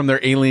God. This is from their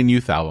Alien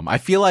Youth album. I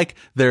feel like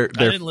their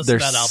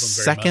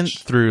second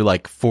through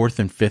like fourth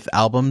and fifth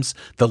albums,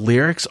 the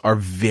lyrics are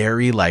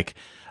very like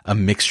a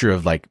mixture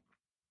of like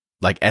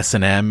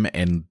S&M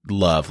and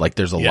love. Like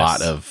there's a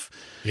lot of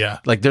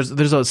like so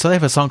they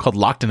have a song called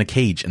 "Locked in a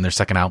Cage" in their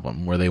second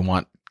album where they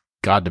want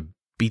God to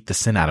beat the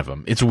sin out of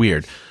them. It's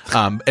weird.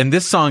 And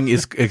this song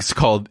is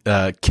called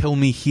 "Kill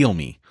Me, Heal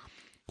Me,"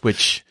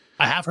 which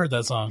I have heard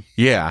that song.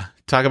 Yeah.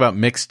 Talk about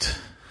mixed.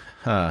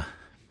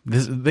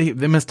 They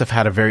must have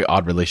had a very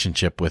odd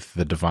relationship with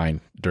the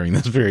divine during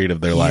this period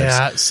of their lives.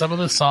 Yeah, some of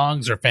the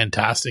songs are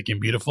fantastic and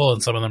beautiful,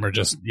 and some of them are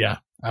just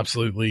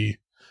absolutely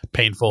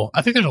painful.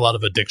 I think there's a lot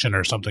of addiction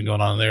or something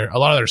going on there. A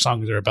lot of their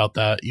songs are about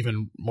that,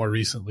 even more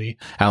recently.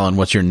 Alan,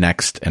 what's your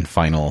next and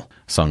final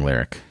song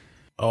lyric?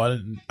 Oh,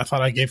 I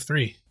thought I gave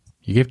 3.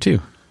 You gave 2.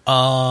 Did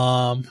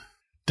I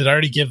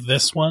already give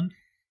this one?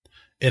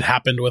 It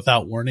happened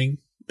without warning.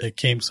 It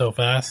came so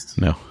fast.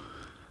 No.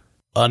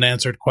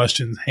 Unanswered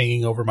questions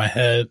hanging over my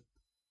head.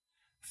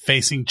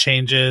 Facing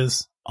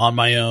changes on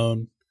my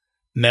own.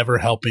 Never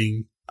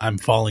helping. I'm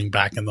falling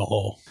back in the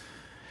hole.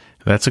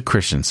 That's a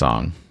Christian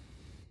song.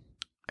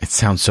 It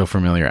sounds so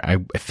familiar. I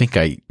think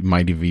I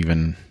might have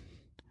even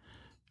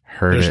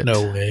heard it. There's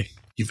no way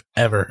you've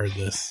ever heard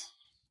this.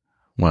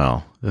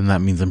 Well, then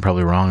that means I'm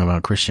probably wrong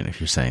about Christian if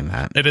you're saying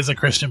that. It is a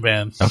Christian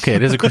band. Okay,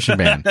 it is a Christian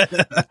band.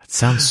 It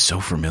sounds so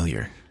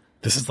familiar.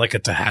 This is like a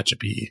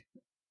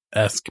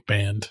Tehachapi-esque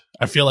band.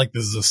 I feel like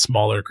this is a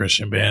smaller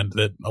Christian band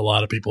that a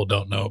lot of people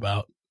don't know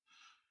about.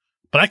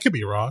 But I could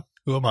be wrong.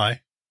 Who am I?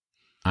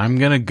 I'm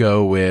going to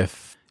go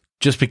with,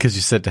 just because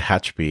you said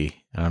Tehachapi,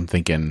 and I'm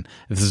thinking,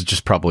 this is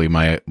just probably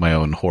my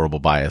own horrible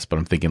bias, but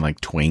I'm thinking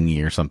like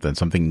Twangy or something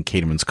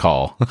Caedmon's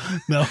Call.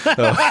 No.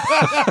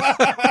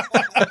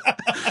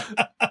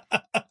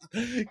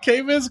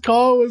 Caedmon's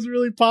Call was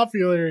really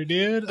popular,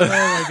 dude. Oh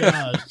my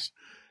gosh.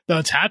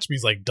 No,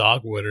 Tehachapi's like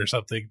Dogwood or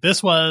something.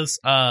 This was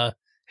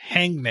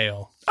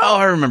Hangnail. Oh,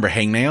 I remember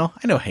Hangnail.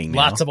 I know Hangnail.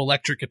 Lots of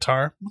electric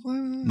guitar.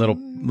 Little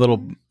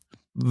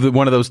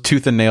one of those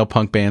tooth and nail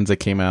punk bands that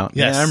came out.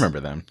 Yes. Yeah, I remember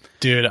them.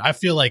 Dude, I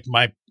feel like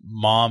my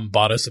mom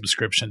bought a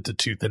subscription to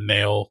Tooth and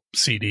Nail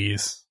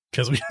CDs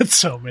because we had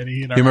so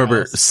many in our You remember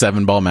house.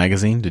 7 Ball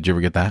Magazine? Did you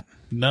ever get that?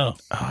 No.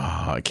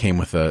 Oh, it came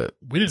with a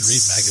We didn't read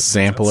magazines.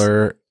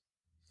 sampler.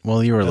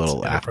 Well, you were a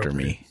little after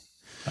me.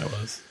 I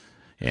was.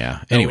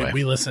 Yeah. No, Anyway,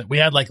 we listened. We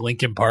had like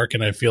Linkin Park,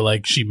 and I feel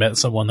like she met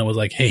someone that was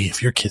like, "Hey,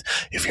 if your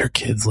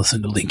kids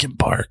listen to Linkin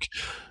Park,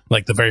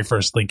 like the very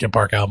first Linkin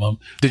Park album."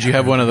 Did you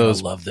have one of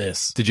those? Love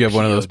this. Did you have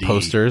one of those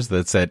posters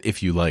that said,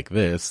 "If you like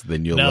this,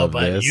 then you'll love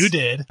this"? No, but you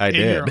did. I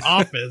did. In your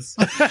office.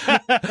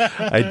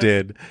 I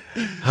did.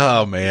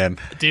 Oh man,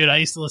 dude, I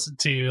used to listen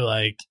to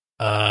like,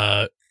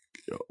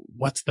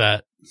 what's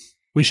that?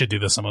 We should do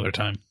this some other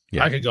time.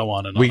 Yeah. I could go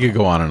on and on. We could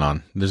go on and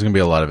on. There's going to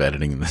be a lot of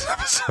editing in this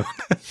episode.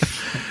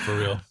 For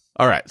real.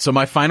 All right. So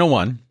my final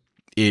one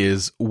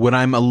is, when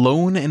I'm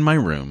alone in my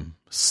room,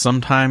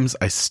 sometimes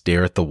I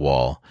stare at the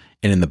wall,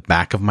 and in the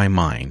back of my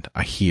mind,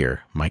 I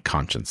hear my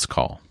conscience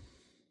call.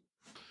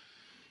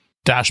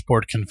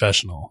 Dashboard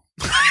Confessional.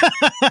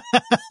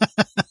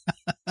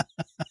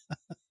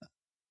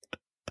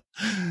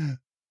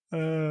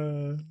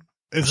 So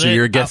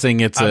you're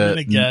guessing I'm going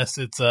to guess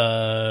it's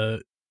a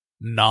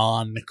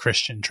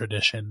non-Christian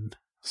tradition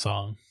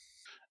song.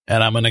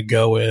 And I'm going to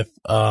go with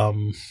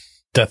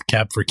Death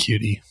Cab for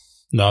Cutie.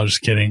 No, I'm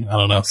just kidding. I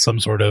don't know. Some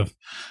sort of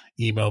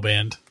emo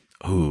band.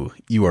 Ooh,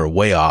 you are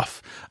way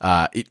off.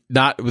 It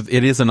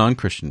is a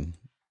non-Christian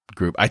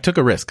group. I took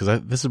a risk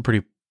because this is a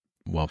pretty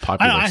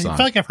popular song. I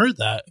feel like I've heard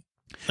that.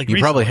 Like you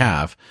recently. Probably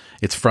have.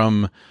 It's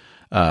from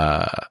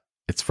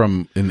It's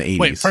from in the 80s.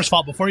 Wait, first of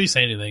all, before you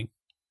say anything,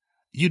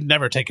 you'd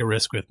never take a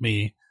risk with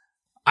me.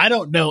 I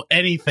don't know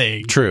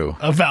anything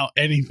about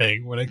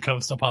anything when it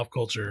comes to pop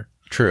culture.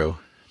 True.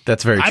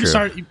 That's very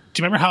true. Do you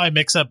remember how I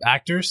mix up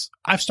actors?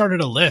 I've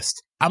started a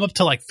list. I'm up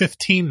to like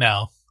 15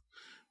 now.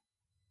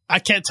 I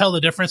can't tell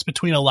the difference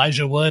between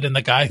Elijah Wood and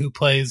the guy who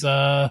plays,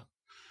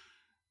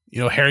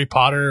 Harry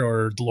Potter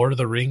or Lord of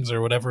the Rings or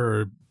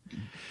whatever.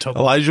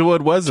 Elijah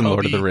Wood was in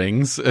Lord of the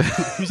Rings.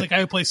 Who's the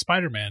guy who plays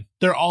Spider-Man?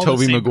 They're all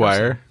Tobey the same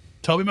Maguire. person.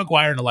 Tobey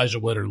Maguire and Elijah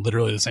Wood are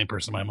literally the same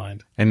person in my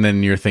mind. And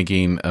then you're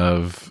thinking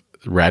of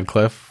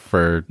Radcliffe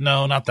for...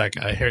 No, not that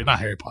guy. Not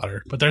Harry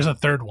Potter. But there's a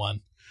third one.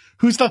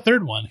 Who's the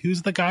third one?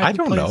 Who's the guy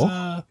who plays...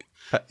 know.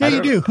 Yeah,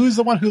 you do. Who's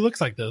the one who looks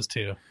like those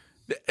two?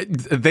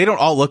 They don't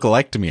all look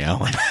alike to me,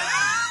 Alan.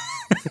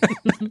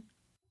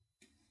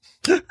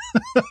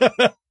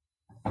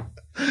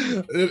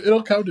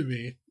 It'll come to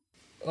me.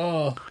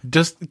 Oh,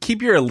 just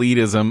keep your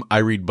elitism, I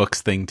read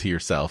books thing to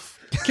yourself.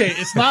 Okay,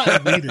 it's not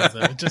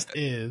elitism. It just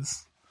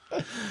is.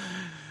 I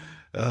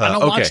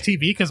don't watch TV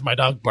because my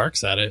dog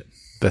barks at it.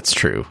 That's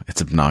true.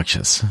 It's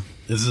obnoxious.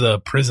 This is a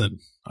prison.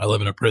 I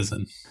live in a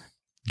prison.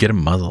 Get a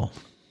muzzle.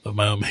 Of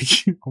my own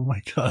making. Oh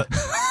my God.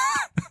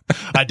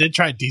 I did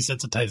try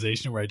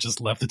desensitization where I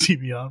just left the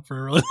TV on for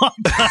a really long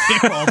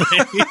time all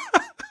day.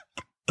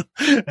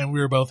 And we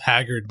were both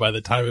haggard by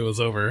the time it was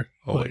over.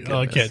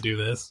 I can't do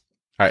this.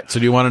 All right. So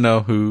do you want to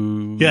know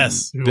who?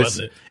 Yes. Who was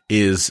it?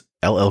 Is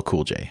LL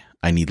Cool J.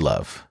 I Need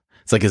Love.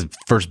 It's like his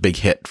first big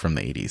hit from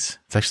the 80s.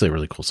 It's actually a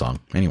really cool song.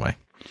 Anyway,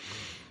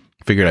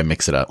 figured I'd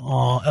mix it up.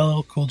 Oh,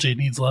 LL Cool J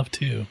needs love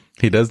too.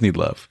 He does need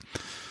love.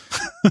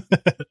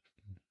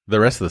 The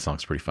rest of the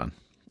song's pretty fun.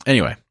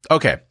 Anyway.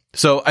 Okay.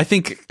 So I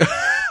think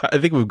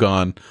we've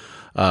gone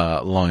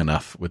long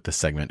enough with this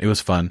segment. It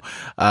was fun.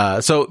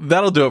 So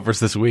that'll do it for us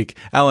this week.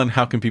 Alan,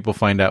 how can people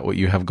find out what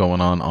you have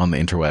going on the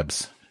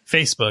interwebs?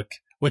 Facebook,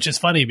 which is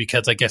funny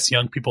because I guess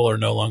young people are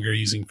no longer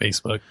using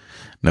Facebook.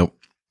 Nope.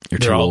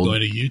 They're all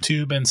going to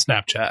YouTube and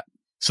Snapchat.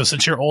 So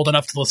since you're old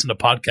enough to listen to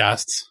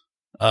podcasts,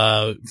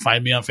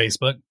 find me on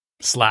Facebook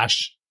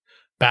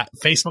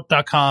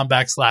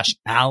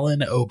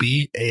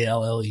facebook.com/AllenOB,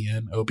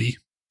 ALLENOB.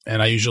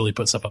 And I usually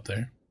put stuff up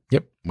there.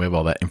 Yep. We have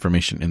all that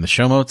information in the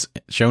show notes,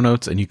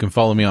 and you can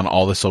follow me on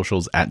all the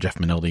socials at Jeff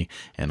Manildi.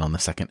 And on the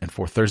second and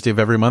fourth Thursday of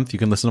every month, you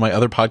can listen to my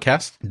other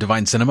podcast,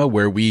 Divine Cinema,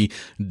 where we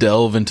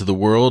delve into the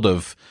world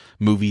of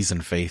movies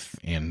and faith,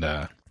 and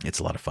it's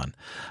a lot of fun.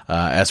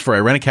 As for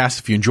Irenicast,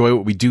 if you enjoy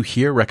what we do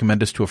here,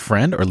 recommend us to a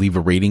friend or leave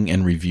a rating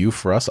and review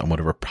for us on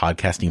whatever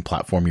podcasting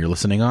platform you're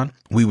listening on.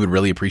 We would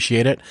really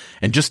appreciate it.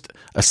 And just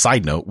a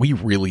side note, we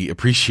really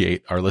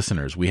appreciate our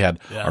listeners. We had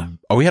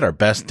our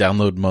best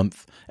download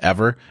month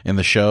ever in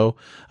the show.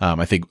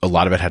 I think a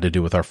lot of it had to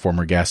do with our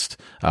former guest,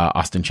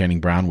 Austin Channing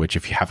Brown, which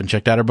if you haven't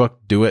checked out our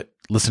book, do it.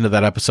 Listen to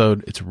that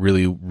episode. It's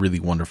really,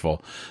 really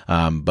wonderful.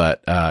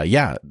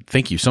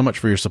 Thank you so much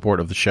for your support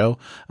of the show.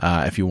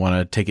 If you want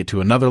to take it to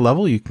another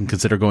level, you can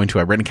consider going to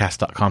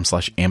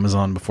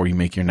irenicast.com/Amazon before you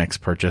make your next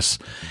purchase,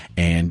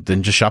 and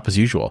then just shop as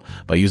usual.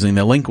 By using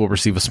the link, we'll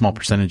receive a small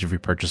percentage of your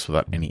purchase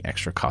without any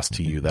extra cost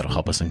to you. That'll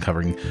help us in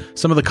covering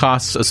some of the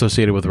costs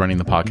associated with running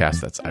the podcast.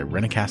 That's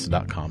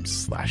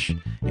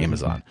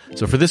irenicast.com/Amazon.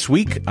 So for this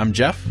week, I'm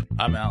Jeff.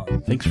 I'm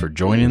Alan. Thanks for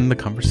joining the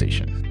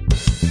conversation.